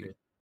guilty,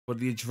 but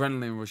the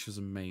adrenaline rush was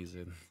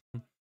amazing.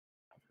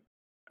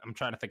 I'm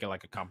trying to think of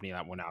like a company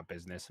that went out of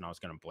business, and I was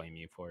gonna blame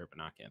you for it, but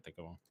now I can't think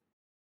of one.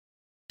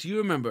 Do you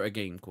remember a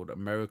game called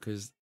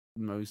America's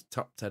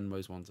Top 10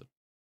 Most Wanted?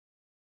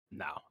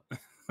 No.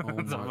 Oh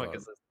my God. I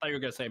thought you were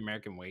gonna say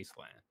American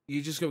Wasteland.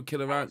 You just go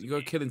kill around. You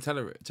go killing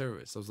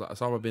terrorists. I was like,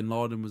 Osama bin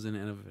Laden was in it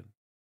and everything.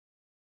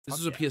 This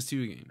was a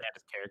PS2 game. They had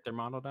his character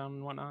model down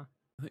and whatnot.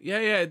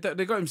 Yeah,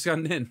 they got him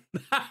scanned in.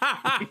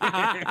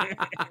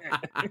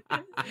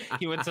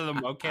 He went to the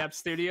mocap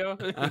studio.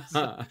 Okay,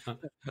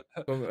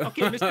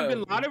 Mr.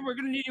 Bin Laden, we're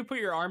gonna need you to put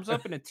your arms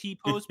up in a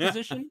T-pose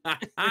position.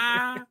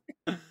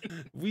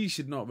 We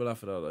should not be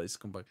laughing at this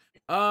scumbag.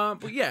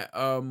 But yeah,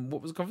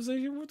 what was the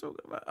conversation we were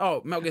talking about?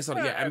 Oh, Metal Gear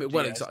Solid. Yeah, I'm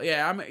well excited.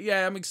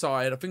 Yeah, I'm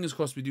excited. Fingers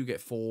crossed we do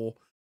get 4.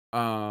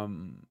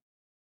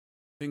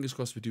 Fingers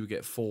crossed we do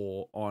get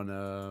 4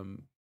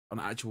 on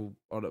actual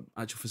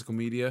physical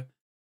media.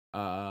 But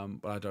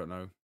I don't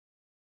know.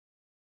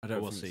 I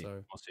don't think so.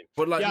 We'll see.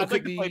 But like, yeah, look I'd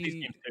like at to play these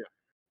games too.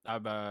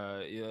 I've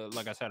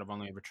like I said, I've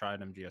only ever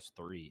tried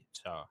MGS3,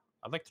 so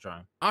I'd like to try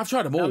them. I've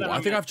tried them all. I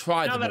think I've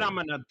tried them all. Now that I'm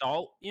an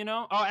adult, you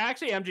know. Oh,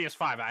 actually,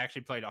 MGS5. I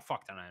actually played a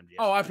fuck ton of MGS.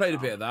 Oh, I played a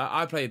bit of that.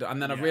 I played, and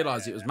then I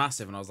realized it was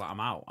massive, and I was like, I'm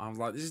out. I was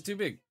like, this is too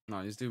big. No,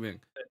 it's too big.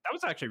 That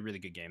was actually a really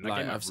good game. That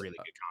game had really good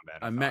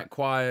combat. I met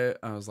Quiet.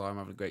 I was like, I'm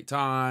having a great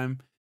time.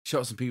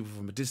 Shot some people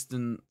from a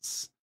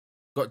distance.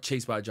 Got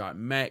chased by a giant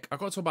mech. I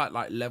got to about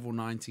like level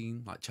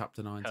 19, like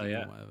chapter 19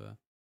 or whatever.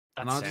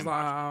 And I was just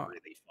like,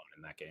 really fun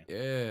in that game.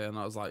 Yeah, and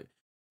I was like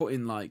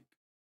putting like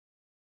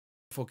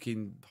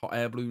fucking hot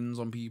air balloons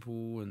on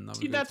people, and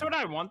see, that's what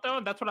I want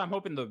though. That's what I'm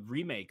hoping the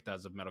remake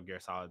does of Metal Gear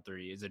Solid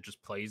 3. Is it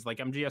just plays like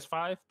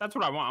MGS5? That's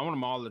what I want. I want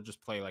them all to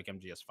just play like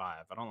MGS5.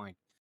 I don't like,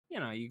 you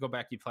know, you go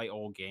back, you play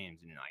old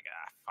games, and you're like,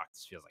 fuck,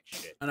 this feels like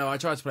shit. I know. I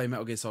tried to play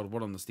Metal Gear Solid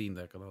 1 on the Steam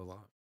Deck, and I was like,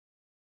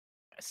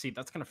 see,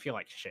 that's gonna feel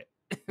like shit.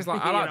 It's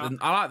like I like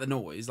the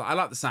noise, like I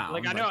like the sound.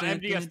 Like I know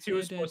MGS2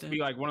 is supposed to be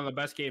like one of the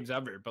best games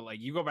ever, but like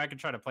you go back and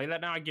try to play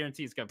that now, I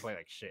guarantee it's gonna play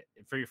like shit.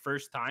 For your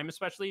first time,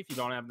 especially if you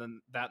don't have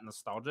that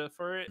nostalgia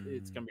for it,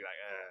 it's gonna be like,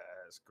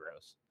 it's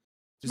gross.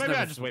 Maybe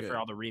I just wait for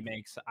all the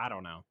remakes. I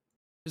don't know.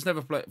 Just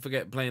never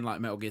forget playing like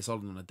Metal Gear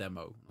Solid on a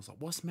demo. I was like,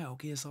 what's Metal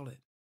Gear Solid?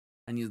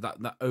 And you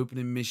that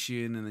opening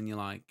mission, and then you're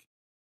like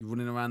you're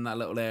running around that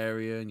little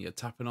area, and you're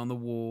tapping on the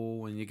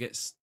wall, and you get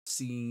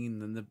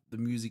seen, and the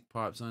music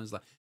pipes on. It's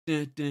like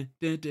dun, dun,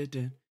 dun, dun,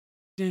 dun.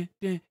 Dun,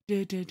 dun,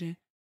 dun, dun, dun.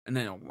 And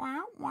then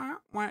wah, wah,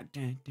 wah,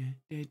 dun, dun,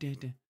 dun, dun,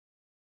 dun.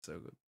 So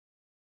good.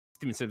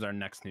 Steven Sims, our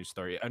next news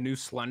story. A new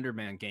Slender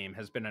Man game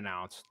has been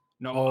announced.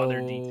 No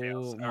other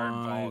details are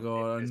involved. Oh my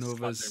god,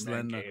 another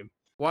Slender game.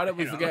 Why don't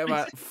we forget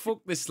about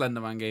fuck this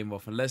Slenderman game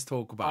off and let's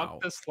talk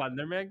about the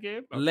Slenderman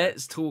game? Okay.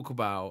 Let's talk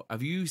about,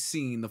 have you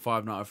seen the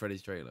Five Nights at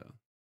Freddy's trailer?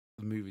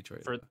 The movie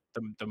trailer. For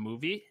the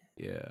movie?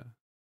 Yeah.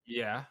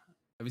 Yeah.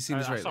 Have you seen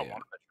the trailer? I saw one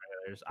of the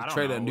trailers. The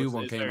trailer, a new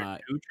one came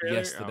out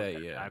yesterday.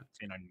 Okay. Yeah. I haven't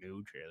seen a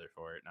new trailer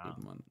for it now.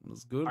 Good one. It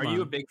was good. Are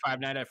you a big Five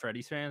Nights at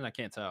Freddy's fan? I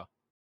can't tell.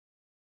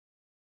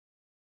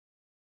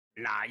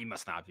 Nah, you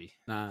must not be.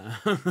 Nah.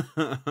 All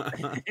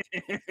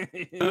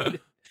right,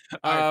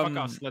 fuck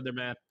off,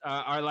 Slenderman.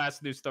 Our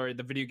last news story: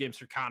 the video game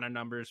Circana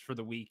numbers for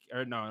the week,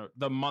 or no,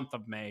 the month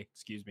of May,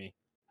 excuse me,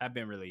 have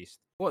been released.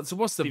 What's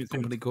the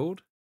company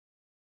called?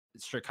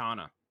 It's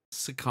Circana.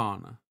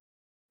 Circana.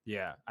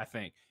 Yeah, I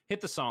think. Hit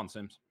the song,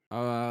 Sims.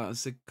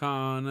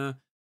 Circana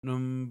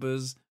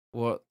numbers.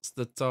 What's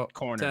the top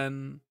corner?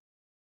 10?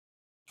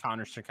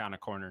 Circana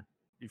corner.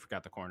 You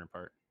forgot the corner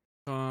part.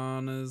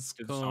 Circana's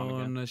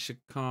corner.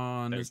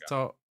 Circana's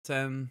top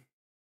 10.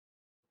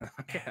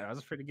 Okay, that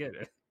was pretty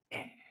good.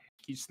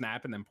 Keep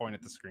snapping, then point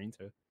at the screen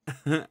too.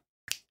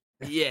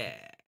 Yeah.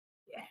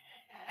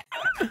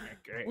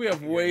 Great. We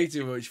have way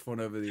too much fun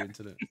over the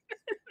internet.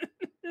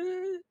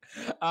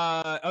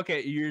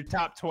 Okay, your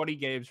top 20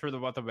 games for the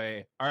month of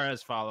May are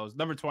as follows.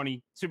 Number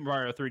 20, Super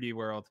Mario 3D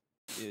World.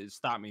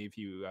 Stop me if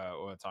you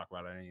want to talk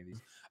about any of these.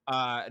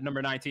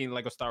 Number 19,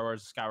 Lego Star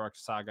Wars Skywalker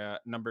Saga.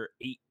 Number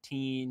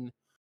 18,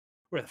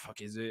 where the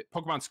fuck is it?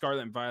 Pokemon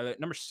Scarlet and Violet.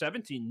 Number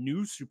 17,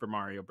 New Super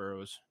Mario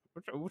Bros.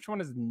 Which one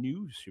is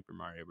New Super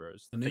Mario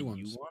Bros? The new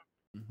one.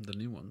 The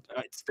new one.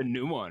 It's the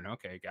new one.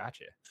 Okay,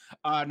 gotcha.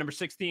 Number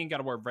 16,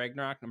 God of War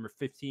Ragnarok. Number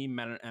 15,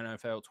 Madden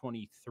NFL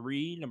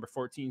 23. Number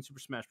 14, Super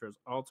Smash Bros.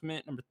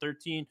 Ultimate. Number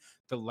 13,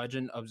 The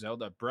Legend of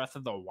Zelda Breath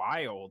of the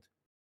Wild.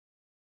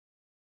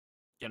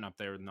 Getting up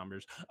there with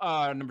numbers.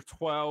 Number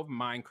 12,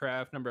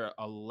 Minecraft. Number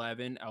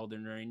 11,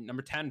 Elden Ring.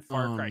 Number 10,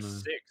 Far Cry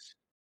 6.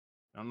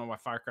 I don't know why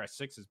Far Cry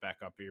 6 is back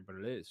up here, but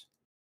it is.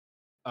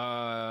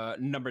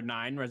 Number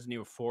 9, Resident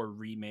Evil 4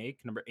 Remake.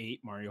 Number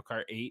 8, Mario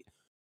Kart 8.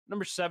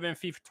 Number 7,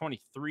 FIFA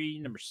 23.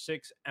 Number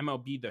 6,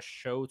 MLB The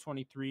Show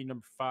 23.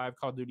 Number 5,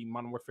 Call of Duty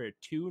Modern Warfare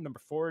 2. Number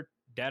 4,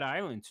 Dead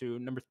Island 2.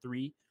 Number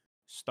 3,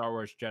 Star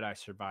Wars Jedi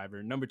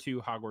Survivor. Number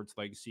 2, Hogwarts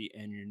Legacy.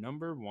 And your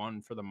number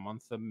 1 for the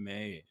month of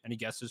May. Any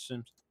guesses,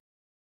 Sims?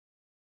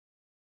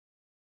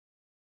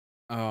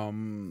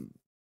 Slenderman.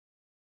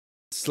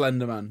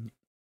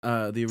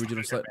 The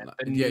original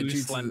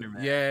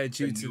Slenderman.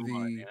 Due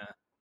to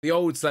the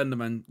old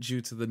Slenderman,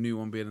 due to the new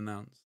one being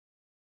announced.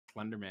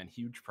 Slenderman,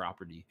 huge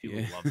property.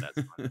 People love that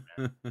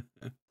Slenderman.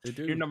 They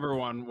do. Your number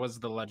 1 was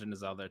The Legend of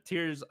Zelda,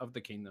 Tears of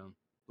the Kingdom.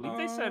 I believe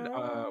they said,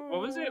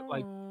 what was it?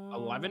 Like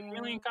 11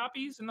 million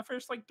copies in the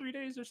first like 3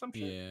 days or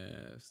something?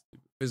 Yeah.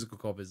 Physical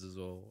copies as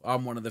well.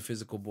 I'm one of the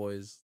physical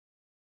boys.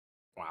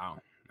 Wow.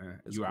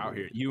 You out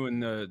here. You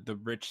and the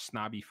rich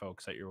snobby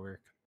folks at your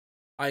work.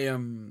 I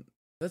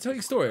I'll tell you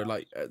a story.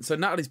 Like, so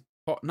Natalie's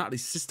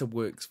Natalie's sister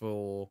works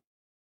for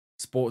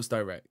Sports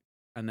Direct,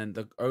 and then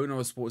the owner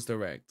of Sports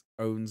Direct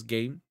owns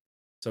Game.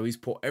 So he's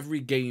put every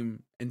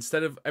game,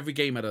 instead of every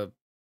game at a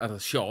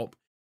shop,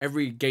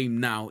 every game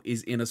now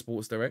is in a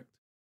Sports Direct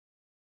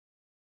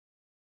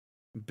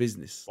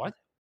business. What?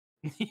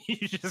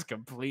 You just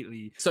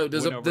completely. So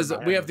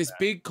we have this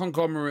big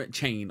conglomerate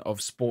chain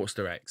of Sports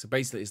Direct. So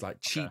basically, it's like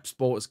cheap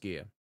sports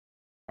gear.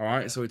 All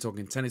right. Yeah. So we're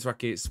talking tennis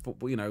rackets,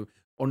 football,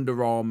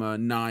 Under Armour,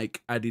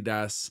 Nike,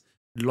 Adidas,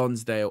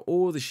 Lonsdale,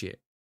 all the shit.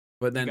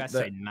 But then you guys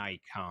say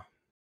Nike, huh?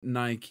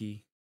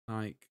 Nike.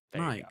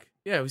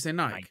 Yeah, we say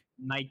Nike.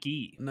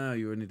 Nike. No,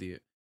 you're an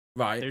idiot.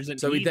 Right. There's an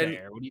so E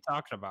there. What are you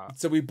talking about?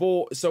 So we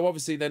bought. So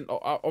obviously, then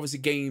obviously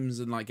games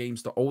and like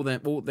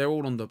GameStop, they're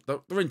all under.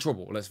 They're in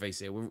trouble. Let's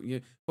face it. You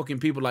fucking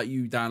people like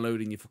you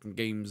downloading your fucking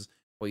games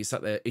while you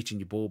sat there itching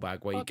your ball bag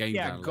while your game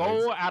downloads.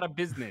 Go out of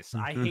business.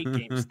 I hate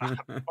GameStop.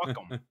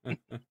 Fuck them.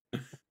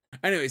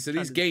 Anyway, so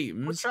these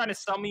games. Who's trying to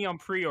sell me on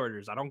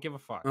pre-orders? I don't give a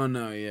fuck. Oh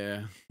no,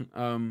 yeah.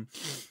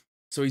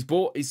 So he's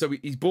bought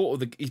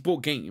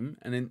game,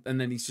 and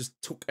then he's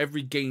just took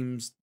every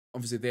game's.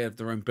 Obviously, they have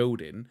their own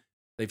building.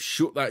 They've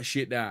shut that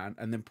shit down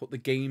and then put the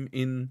game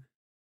in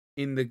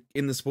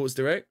the Sports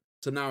Direct.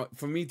 So now,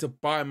 for me to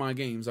buy my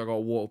games, I got to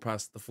walk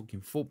past the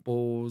fucking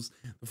footballs,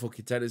 the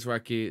fucking tennis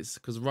rackets,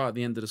 because right at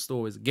the end of the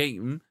store is a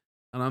game,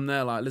 and I'm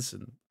there like,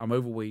 listen, I'm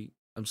overweight,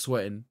 I'm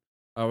sweating,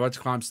 I had to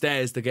climb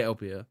stairs to get up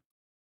here.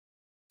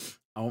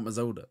 I want my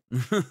Zelda.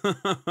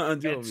 You're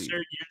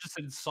just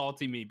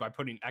insulting me by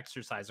putting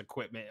exercise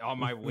equipment on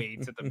my way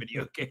to the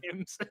video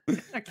games.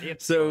 I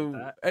can't.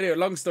 So anyway,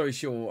 long story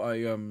short,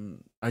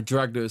 I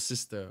dragged her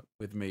sister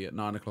with me at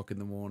 9 o'clock in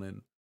the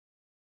morning,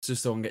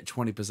 just so I can get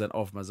 20%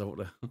 off my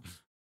Zelda.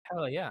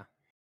 Hell yeah,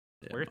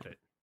 worth it.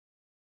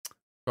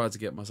 Tried to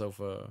get myself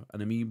an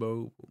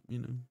amiibo,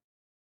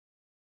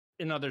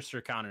 In other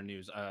Sir Connor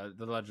news,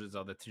 The Legend of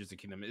Zelda: Tears of the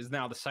Kingdom is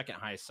now the second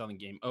highest selling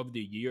game of the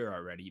year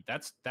already.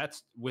 That's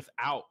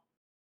without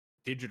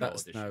digital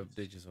editions. No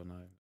digital,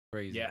 no.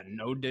 Crazy. Yeah,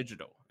 no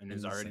digital, and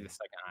is already the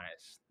second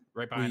highest,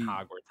 right behind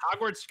Hogwarts.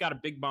 Hogwarts got a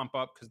big bump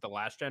up because the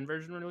last gen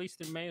version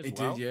released in May as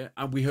well. It did, yeah,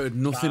 and we heard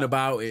nothing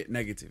about it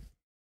negative.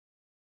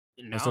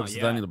 No,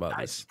 about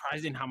this. It's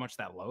surprising how much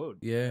that load.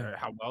 Yeah, or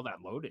how well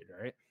that loaded.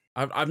 Right.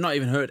 I've not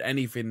even heard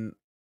anything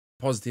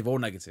positive or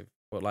negative.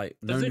 But like,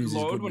 does it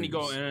load when you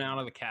go in and out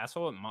of the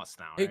castle? It must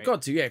now. Right? It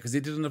got to, yeah, because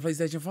they did it on the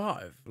PlayStation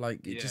 5.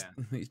 Like, it just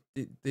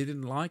they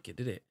didn't like it,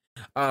 did it?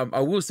 I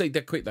will say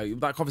that quick though,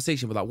 that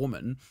conversation with that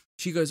woman,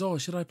 she goes, "Oh,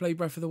 should I play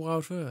Breath of the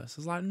Wild first?" I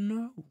was like,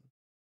 "No,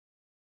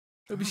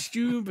 it'd be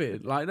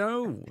stupid. Like,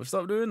 no,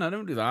 stop doing that.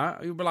 Don't do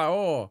that." You'll be like,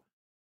 "Oh,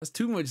 that's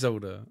too much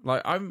Zelda."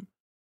 Like, I'm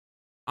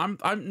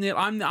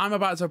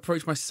about to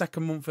approach my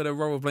second month in a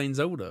row of playing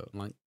Zelda.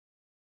 Like.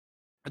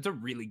 It's a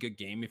really good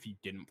game if you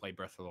didn't play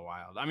Breath of the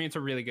Wild. I mean, it's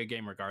a really good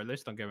game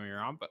regardless, don't get me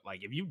wrong, but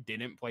like if you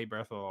didn't play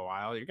Breath of the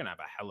Wild, you're gonna have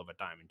a hell of a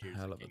time in Tears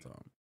of the Kingdom.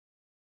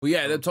 Well,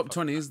 yeah, the top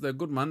 20s, they're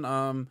good, man.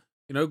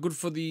 Good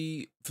for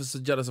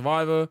Jedi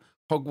Survivor,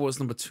 Hogwarts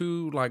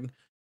 #2. Like,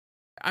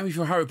 I mean, if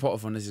you're a Harry Potter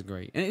fan, this is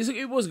great. And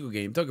it was a good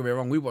game. Don't get me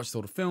wrong, we watched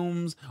all the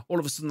films. All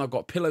of a sudden, I've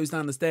got pillows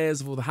down the stairs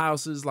of all the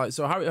houses. Like,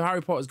 so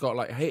Harry Potter's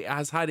got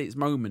has had its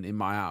moment in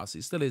my house.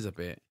 It still is a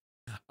bit.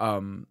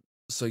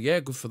 So yeah,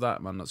 good for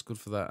that, man. That's good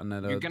for that. And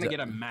then you're gonna get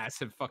a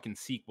massive fucking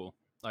sequel.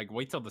 Like,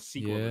 wait till the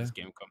sequel of this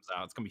game comes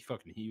out. It's gonna be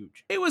fucking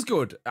huge. It was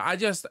good.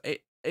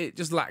 It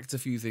just lacked a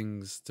few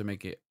things to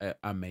make it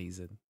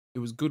amazing. It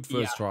was good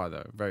first try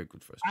though. Very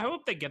good first try. I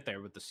hope they get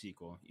there with the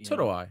sequel. So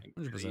do I.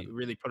 100%.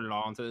 Really put it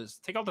all into this.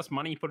 Take all this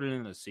money, put it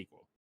into the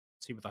sequel.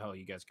 See what the hell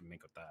you guys can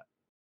make with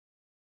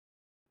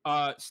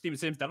that. Steven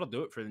Sims, that'll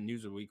do it for the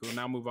news of the week. We'll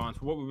now move on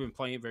to what we've been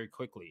playing very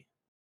quickly.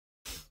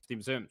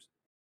 Steven Sims,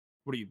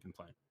 what have you been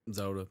playing?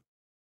 Zelda.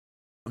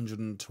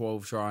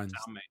 112 shrines,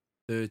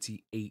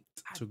 38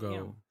 to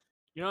go.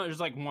 Damn.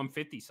 There's like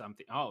 150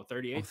 something. Oh,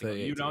 38 to go.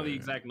 You know the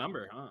exact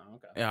number, huh?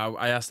 Okay. Yeah,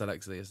 I asked that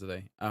actually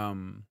yesterday.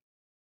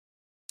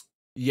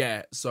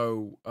 Yeah,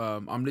 so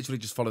I'm literally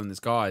just following this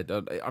guide.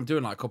 I'm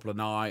doing like a couple of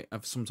nights.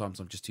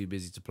 Sometimes I'm just too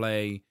busy to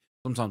play.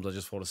 Sometimes I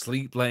just fall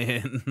asleep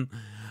playing.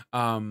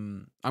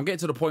 I'm getting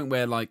to the point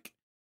where like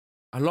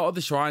a lot of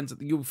the shrines,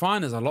 you'll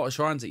find there's a lot of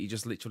shrines that you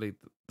just literally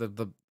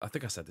I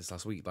think I said this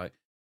last week, like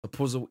the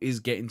puzzle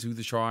is getting to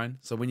the shrine.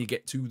 So when you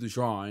get to the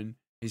shrine,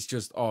 it's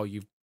just, oh,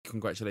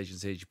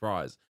 congratulations, here's your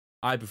prize.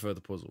 I prefer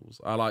the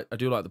puzzles. I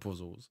do like the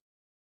puzzles.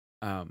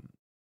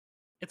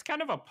 It's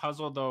kind of a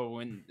puzzle though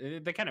when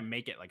they kind of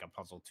make it like a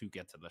puzzle to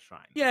get to the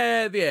shrine.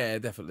 Yeah,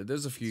 definitely.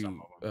 There's a few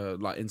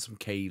like in some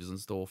caves and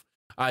stuff.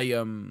 I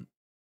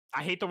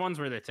hate the ones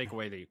where they take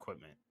away the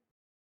equipment.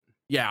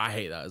 Yeah, I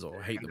hate that as well.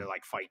 I hate them. To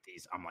like fight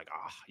these. I'm like,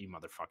 you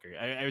motherfucker.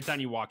 Every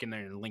time you walk in there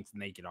and Link's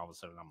naked, all of a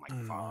sudden I'm like,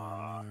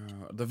 fuck.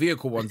 The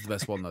vehicle one's the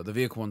best one though. The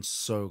vehicle one's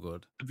so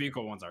good. The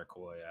vehicle ones are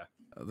cool,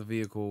 yeah. The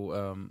vehicle,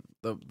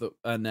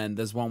 and then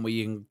there's one where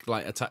you can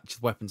like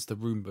attach weapons to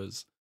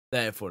Roombas.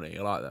 They're funny.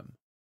 I like them.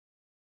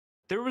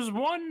 There was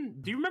one.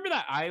 Do you remember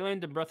that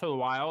island in Breath of the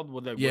Wild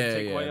where they would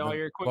take away all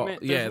your equipment?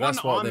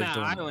 That's what on that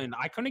island.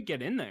 I couldn't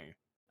get in there.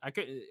 I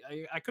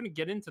couldn't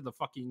get into the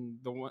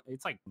one.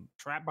 It's like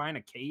trapped behind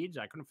a cage.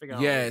 I couldn't figure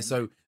out. Yeah,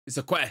 so it's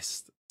a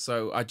quest.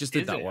 So I just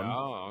did that one.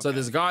 Oh, okay. So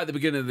there's a guy at the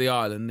beginning of the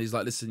island. He's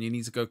like, listen, you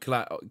need to go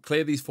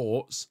clear these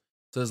forts.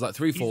 So there's like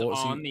 3 forts.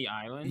 He's on the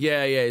island.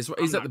 Yeah. He's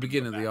at the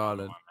beginning of the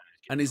island,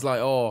 and he's like,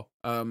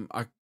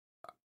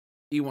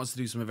 he wants to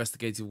do some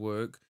investigative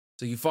work.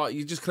 So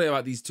you just clear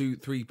out these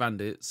 3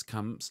 bandits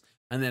camps,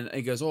 and then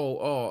he goes,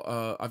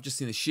 I've just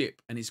seen a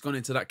ship, and it's gone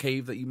into that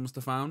cave that you must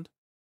have found,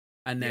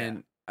 and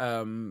then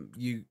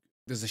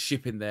there's a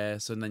ship in there,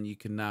 so then you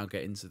can now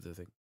get into the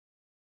thing.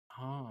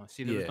 Oh,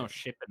 see, there was no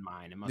ship in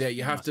mine.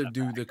 You have to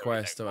do the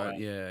quest.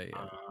 Yeah.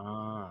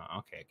 Oh,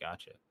 okay,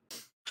 gotcha.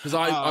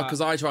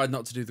 Because I tried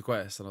not to do the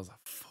quest, and I was like,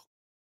 fuck.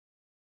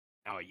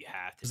 Oh, you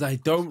have to. Because I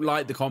don't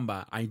like the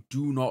combat. I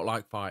do not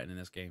like fighting in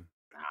this game.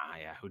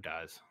 Yeah, who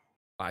does?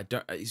 I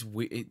don't. It's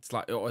weird. It's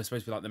like it's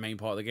supposed to be like the main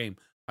part of the game.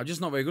 I'm just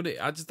not very good at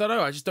it. I just don't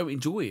know. I just don't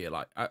enjoy it.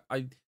 Like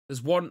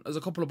there's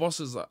a couple of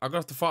bosses. I'm gonna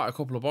have to fight a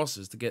couple of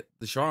bosses to get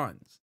the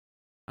shrines,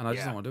 and I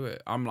just don't want to do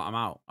it. I'm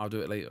out. I'll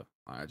do it later.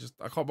 I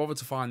can't bother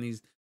to fight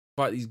these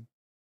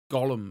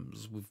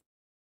golems with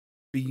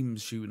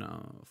beams shooting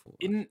out.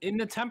 In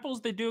the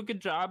temples, they do a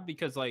good job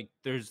because like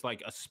there's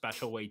like a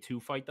special way to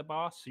fight the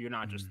boss, so you're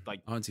not just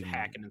like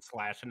hacking and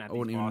slashing at. I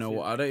don't even know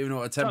what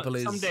a temple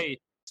is.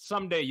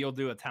 Someday you'll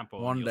do a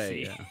temple. One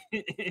day,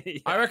 yeah.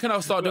 I reckon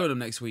I'll start doing them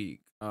next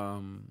week.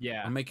 I'm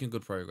making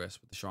good progress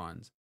with the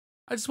shrines.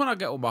 I just want to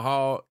get all my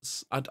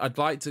hearts. I'd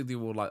like to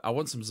do all I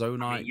want some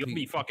Zonite. I mean, you'll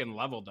be fucking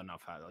leveled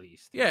enough at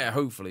least. Yeah,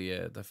 hopefully,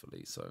 yeah,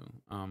 definitely. So,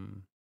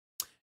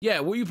 yeah.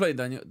 What are you playing,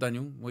 Daniel?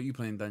 What are you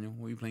playing, Daniel?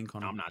 What are you playing,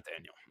 Connor? I'm not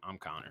Daniel. I'm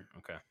Connor.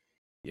 Okay.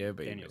 Yeah,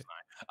 baby. Daniel's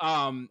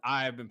not.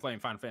 I've been playing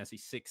Final Fantasy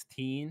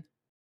 16.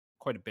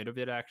 Quite a bit of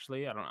it,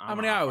 actually. I don't know how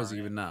many hours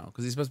even now,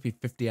 because it's supposed to be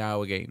a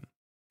 50-hour game.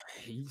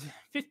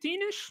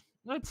 15-ish,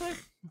 let's say.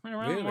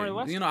 Really? More or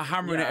less. You're not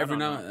hammering it every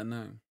night,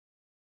 no?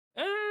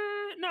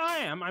 No, I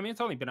am. I mean,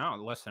 it's only been out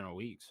less than a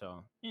week,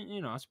 so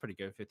it's pretty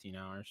good. 15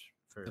 hours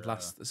for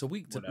it's a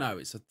week. No,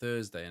 it's a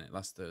Thursday, and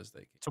last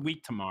Thursday. It's a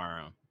week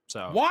tomorrow.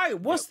 So why?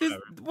 What's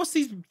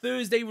these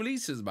Thursday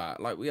releases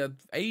about? Like we had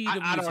AEW.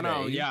 I don't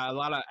know. Yeah, a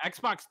lot of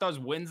Xbox does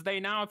Wednesday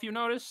now. If you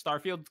notice,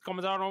 Starfield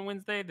comes out on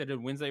Wednesday. They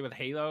did Wednesday with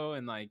Halo,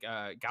 and like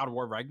God of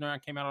War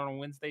Ragnarok came out on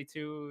Wednesday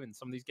too. And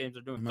some of these games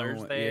are doing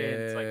Thursday. Yeah,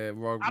 it's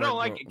like, I don't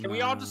like it. Can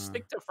we all just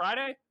stick to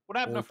Friday? What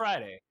happened to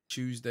Friday?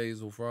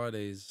 Tuesdays or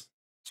Fridays.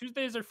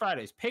 Tuesdays or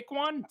Fridays. Pick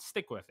one.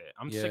 Stick with it.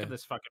 I'm sick of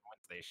this fucking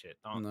Wednesday shit.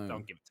 Don't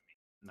give it to me.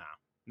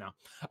 No.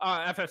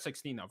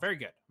 FF16 though, very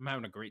good. I'm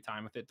having a great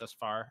time with it thus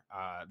far.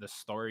 The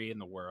story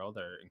and the world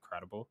are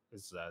incredible.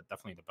 Is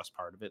definitely the best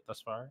part of it thus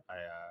far.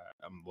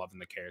 I'm loving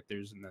the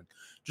characters, and then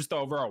just the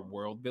overall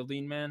world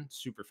building, man,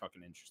 super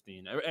fucking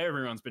interesting.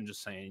 Everyone's been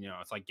just saying,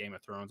 it's like Game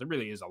of Thrones. It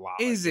really is a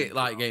lot. Is it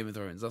like Game of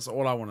Thrones? That's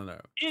all I want to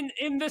know.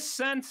 In the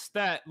sense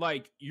that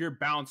like you're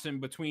bouncing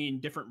between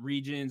different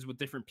regions with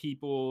different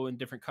people and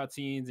different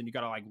cutscenes, and you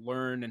gotta like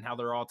learn and how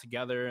they're all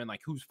together and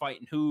like who's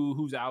fighting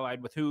who's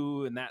allied with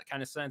who, and that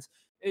kind of sense.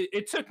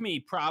 It took me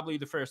probably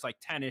the first like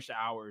 10-ish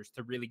hours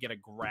to really get a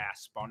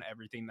grasp on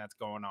everything that's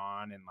going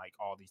on and like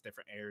all these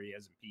different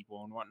areas and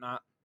people and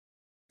whatnot.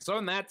 So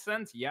in that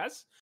sense,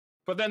 yes.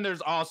 But then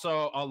there's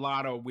also a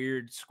lot of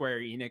weird Square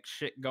Enix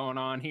shit going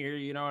on here.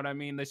 You know what I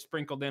mean? They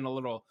sprinkled in a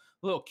little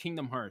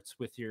Kingdom Hearts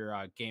with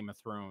your Game of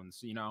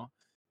Thrones,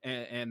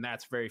 and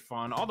that's very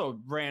fun. All the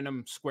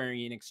random Square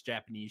Enix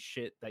Japanese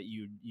shit that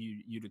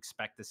you'd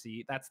expect to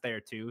see, that's there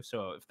too.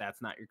 So if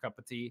that's not your cup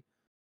of tea,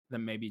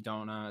 then maybe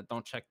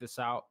don't check this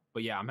out.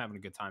 But yeah, I'm having a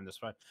good time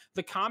this way.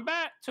 The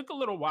combat took a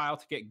little while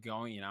to get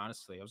going,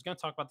 honestly. I was going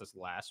to talk about this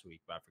last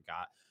week, but I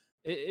forgot.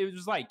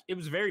 It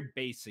was very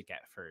basic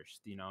at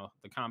first,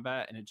 the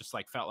combat, and it just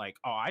like felt like,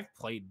 oh, I've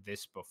played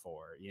this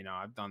before,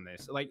 I've done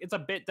this. Like it's a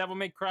bit Devil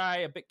May Cry,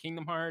 a bit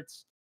Kingdom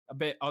Hearts, a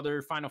bit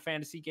other Final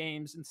Fantasy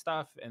games and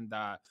stuff. And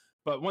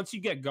but once you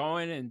get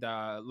going and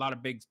a lot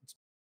of big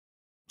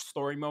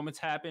story moments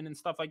happen and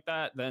stuff like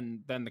that,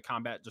 then the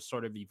combat just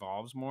sort of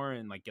evolves more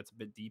and like gets a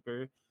bit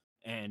deeper,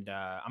 and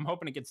I'm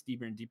hoping it gets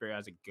deeper and deeper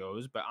as it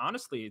goes. But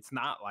honestly, it's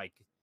not like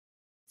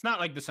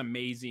this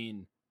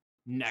amazing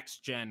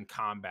next gen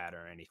combat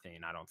or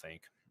anything, I don't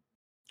think,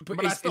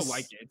 but I still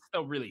like it. It's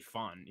still really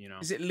fun.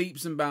 Is it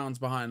leaps and bounds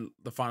behind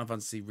the Final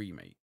Fantasy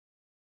remake?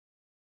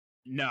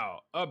 No,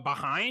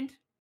 behind.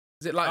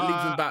 Is it like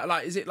leaps and bounds?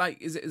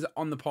 Like is it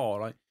on the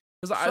par? Like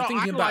because I'm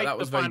thinking about that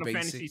was very Final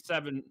basic. Fantasy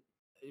 7.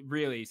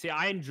 Really? See,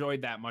 I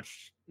enjoyed that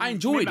much. I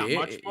enjoyed it.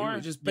 It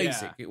was just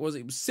basic. Yeah. It was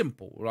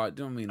simple, right?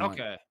 Do you know what I mean? Like,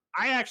 okay.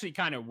 I actually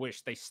kind of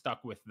wish they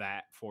stuck with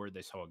that for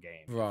this whole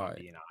game. Right. If I'm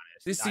being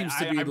honest. This seems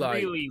to be I like. I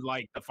really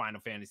like the Final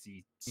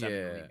Fantasy 7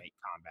 remake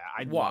combat.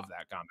 I love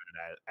that combat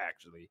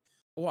actually.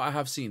 What I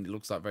have seen, it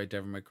looks like very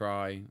Devil May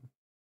Cry.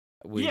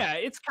 Yeah,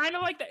 it's kind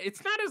of like that.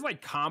 It's not as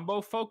like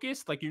combo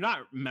focused. Like you're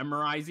not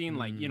memorizing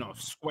like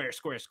square,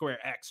 square, square,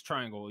 X,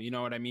 triangle. You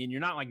know what I mean?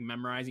 You're not like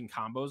memorizing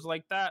combos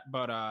like that.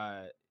 But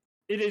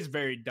it is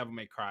very Devil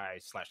May Cry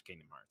 /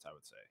 Kingdom Hearts, I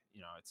would say.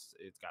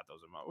 It's got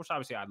those emotions, which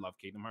obviously I love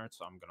Kingdom Hearts,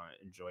 so I'm gonna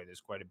enjoy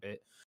this quite a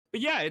bit.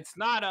 But yeah, it's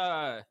not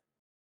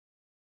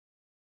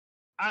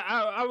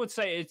I would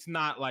say it's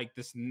not like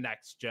this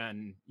next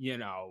gen, you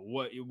know,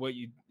 what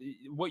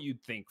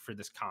you'd think for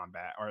this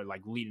combat or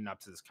like leading up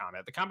to this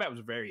combat. The combat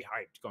was very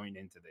hyped going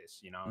into this,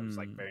 you know. It was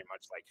like very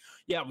much like,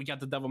 yeah, we got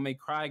the Devil May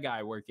Cry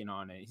guy working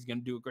on it. He's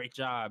gonna do a great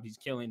job. He's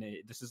killing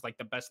it. This is like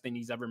the best thing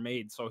he's ever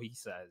made, so he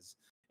says.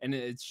 And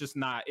it's just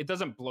not. It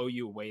doesn't blow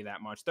you away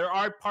that much. There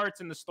are parts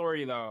in the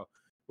story though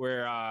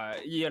where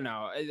you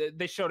know,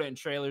 they showed it in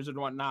trailers and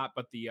whatnot,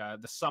 but the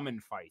summon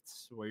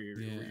fights where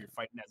you're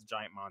fighting as a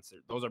giant monster,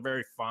 those are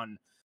very fun.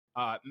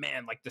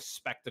 Man, like the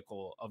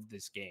spectacle of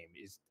this game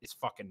is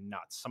fucking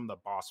nuts. Some of the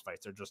boss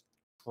fights are just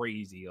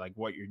crazy, like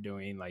what you're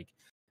doing, like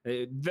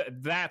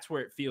that's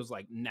where it feels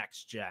like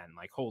next gen.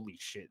 Like, holy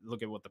shit,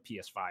 look at what the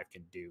PS5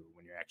 can do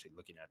when you're actually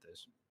looking at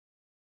this.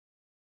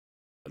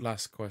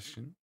 Last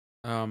question.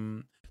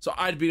 So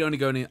I'd be going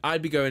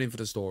in for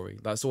the story.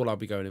 That's all I'd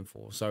be going in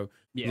for. So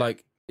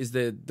like,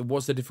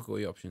 what's the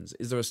difficulty options?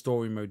 Is there a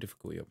story mode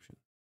difficulty option?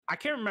 I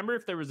can't remember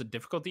if there was a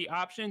difficulty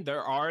option.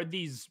 There are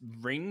these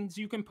rings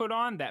you can put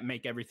on that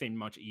make everything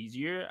much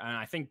easier, and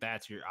I think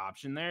that's your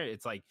option there.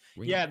 It's like,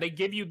 they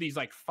give you these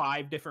like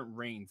 5 different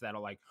rings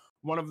that'll like,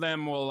 one of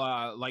them will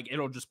like,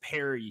 it'll just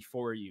parry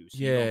for you, so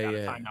you don't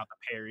gotta time out the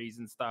parries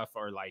and stuff,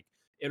 or like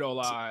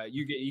it'll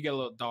you get a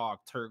little dog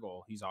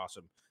Turgle, he's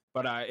awesome.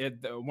 But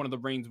one of the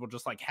rings will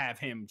just like have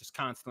him just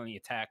constantly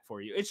attack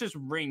for you. It's just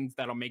rings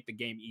that'll make the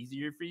game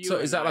easier for you. So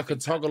is that like a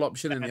toggle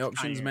option in the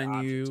options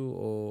menu,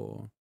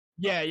 or?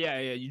 Yeah.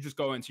 You just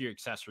go into your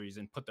accessories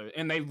and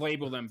and they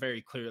label them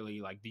very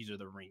clearly, like these are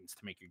the rings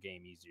to make your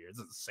game easier. It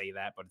doesn't say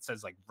that, but it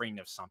says like ring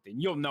of something.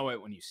 You'll know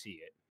it when you see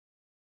it.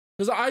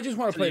 Because I just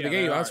want to play the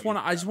game. I just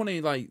want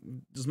to like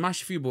just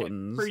mash a few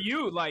buttons. For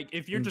you, like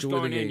if you're just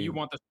going in, you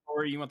want the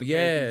story, you want the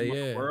characters, you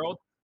want the world.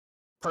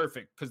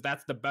 Perfect, because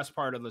that's the best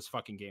part of this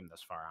fucking game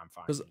thus far. I'm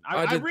fine.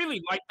 I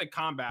really like the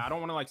combat. I don't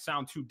want to like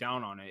sound too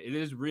down on it. It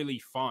is really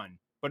fun,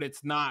 but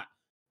it's not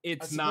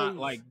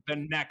like the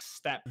next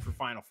step for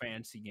Final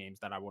Fantasy games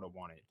that I would have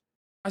wanted.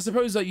 I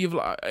suppose that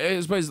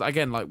I suppose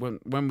again, like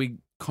when we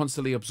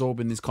constantly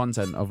absorbing this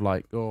content of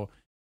like, and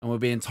we're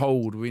being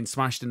told, we're being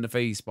smashed in the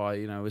face by,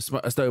 you know,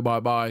 a Stow by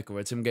bike, or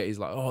a Tim Getty's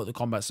like, oh, the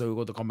combat's so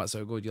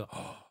good, you're like,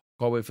 oh,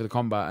 can't wait for the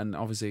combat. And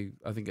obviously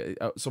I think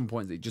at some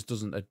point it just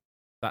doesn't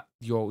that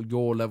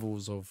your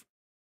levels of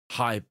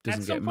hype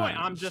doesn't get matched. At some point,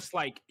 I'm just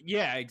like,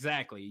 yeah,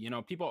 exactly. You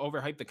know, people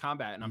overhype the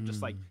combat, and I'm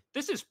just like,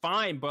 this is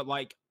fine, but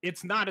like,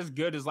 it's not as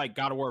good as like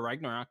God of War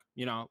Ragnarok.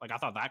 You know, like I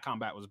thought that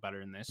combat was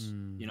better in this.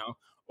 You know,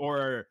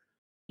 or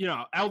you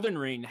know, Elden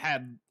Ring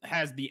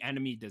has the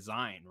enemy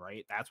design,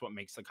 right? That's what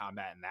makes the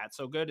combat and that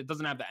so good. It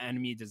doesn't have the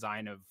enemy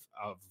design of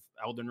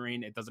Elden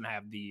Ring. It doesn't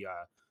have the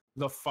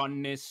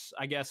funness,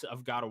 I guess,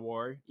 of God of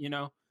War. You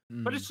know.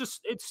 But it's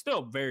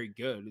still very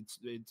good.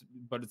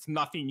 But it's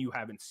nothing you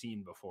haven't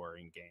seen before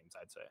in games,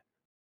 I'd say.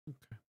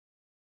 Okay.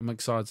 I'm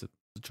excited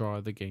to try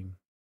the game.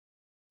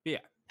 But yeah,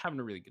 having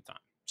a really good time.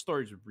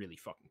 Stories are really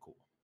fucking cool.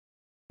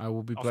 I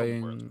will be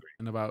playing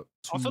in about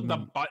 2 months. The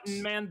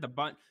button, man,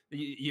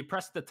 you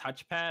press the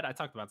touchpad. I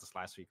talked about this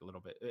last week a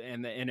little bit,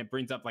 and it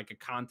brings up like a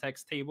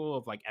context table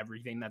of like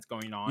everything that's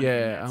going on.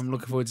 Yeah, I'm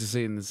looking forward to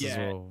seeing this as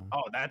well.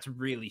 Oh, that's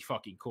really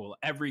fucking cool.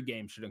 Every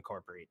game should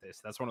incorporate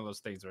this. That's one of those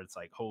things where it's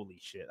like, holy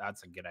shit,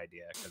 that's a good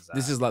idea. Because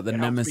this is like the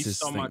nemesis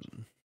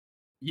thing.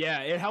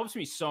 Yeah, it helps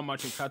me so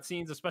much in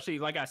cutscenes, especially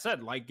like I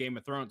said, like Game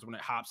of Thrones, when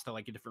it hops to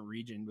like a different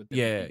region. With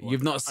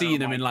you've not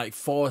seen them in like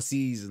 4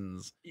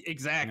 seasons.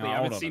 Exactly,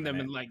 I haven't seen them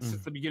in like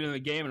since the beginning of the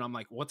game, and I'm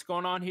like, what's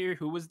going on here?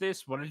 Who was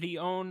this? What did he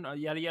own?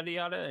 Yada yada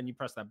yada. And you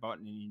press that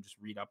button and you just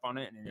read up on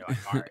it, and you're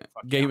like, all right.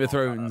 Game of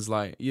Thrones,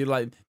 like you're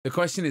like, the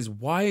question is,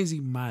 why is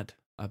he mad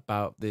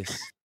about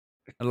this?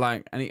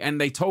 Like,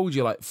 and they told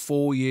you like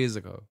 4 years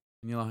ago,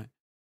 and you're like.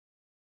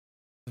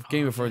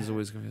 Game of Thrones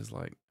always is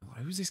like,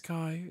 who's this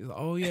guy? Like,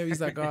 oh yeah, he's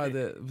that guy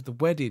with the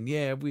wedding.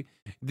 Yeah, we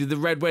did the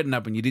red wedding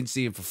up, and you didn't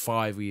see him for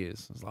 5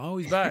 years. I was like, oh,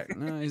 he's back.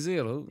 No, he's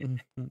here.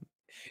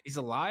 He's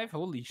alive.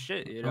 Holy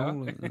shit! You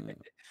know,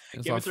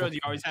 Game of Thrones. You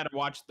always had to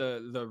watch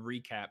the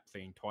recap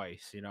thing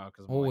twice. You know,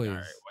 because always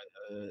like,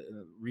 all right,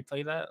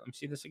 replay that. Let me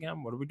see this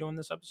again. What are we doing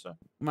this episode?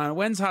 Man,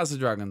 when's House of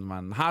Dragons?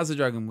 Man, House of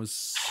Dragon was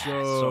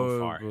so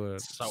far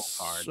good, so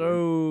far,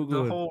 so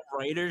good. The whole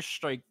writers'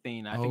 strike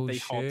thing. I think they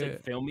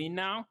halted filming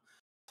now.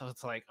 So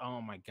it's like,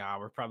 oh my god,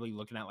 we're probably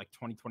looking at like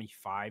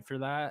 2025 for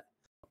that.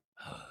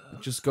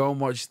 Just go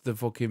and watch the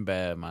fucking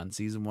Bear, man.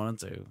 Season 1 and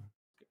 2.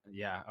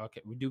 Yeah,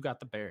 okay. We do got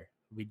the Bear.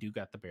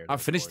 I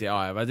finished it.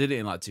 I did it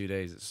in like 2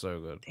 days. It's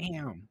so good.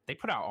 Damn, they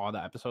put out all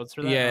the episodes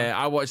for that. Yeah,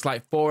 I watched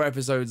like 4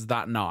 episodes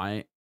that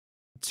night,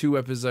 2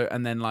 episodes,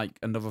 and then like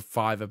another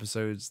 5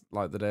 episodes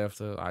like the day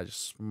after. I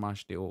just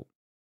smashed it up.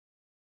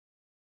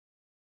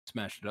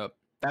 Smashed it up.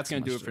 That's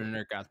going to do it for the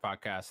Nerd Gods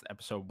podcast,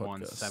 episode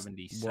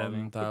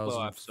 177.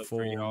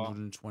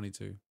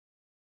 1422.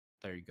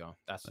 There you go.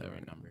 That's the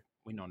right number.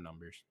 We know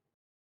numbers.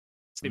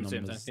 Steven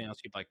Sims, anything else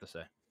you'd like to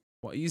say?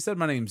 What, you said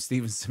my name's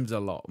Steven Sims a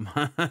lot,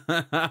 man.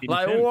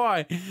 Like,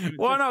 why?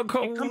 Why not? It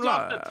comes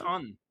off the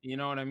tongue. You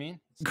know what I mean?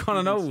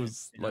 Connor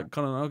knows. Like,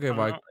 Connor, okay,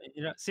 Mike.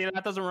 See,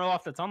 that doesn't roll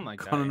off the tongue like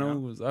that. Connor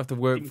knows. I have to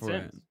work for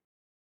it.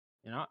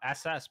 You know,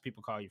 SS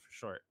people call you for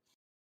short.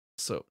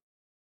 So.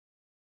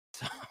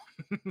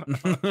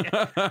 Okay.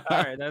 All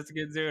right, that's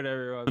good, dude,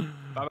 everyone.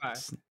 Bye bye.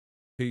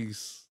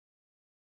 Peace.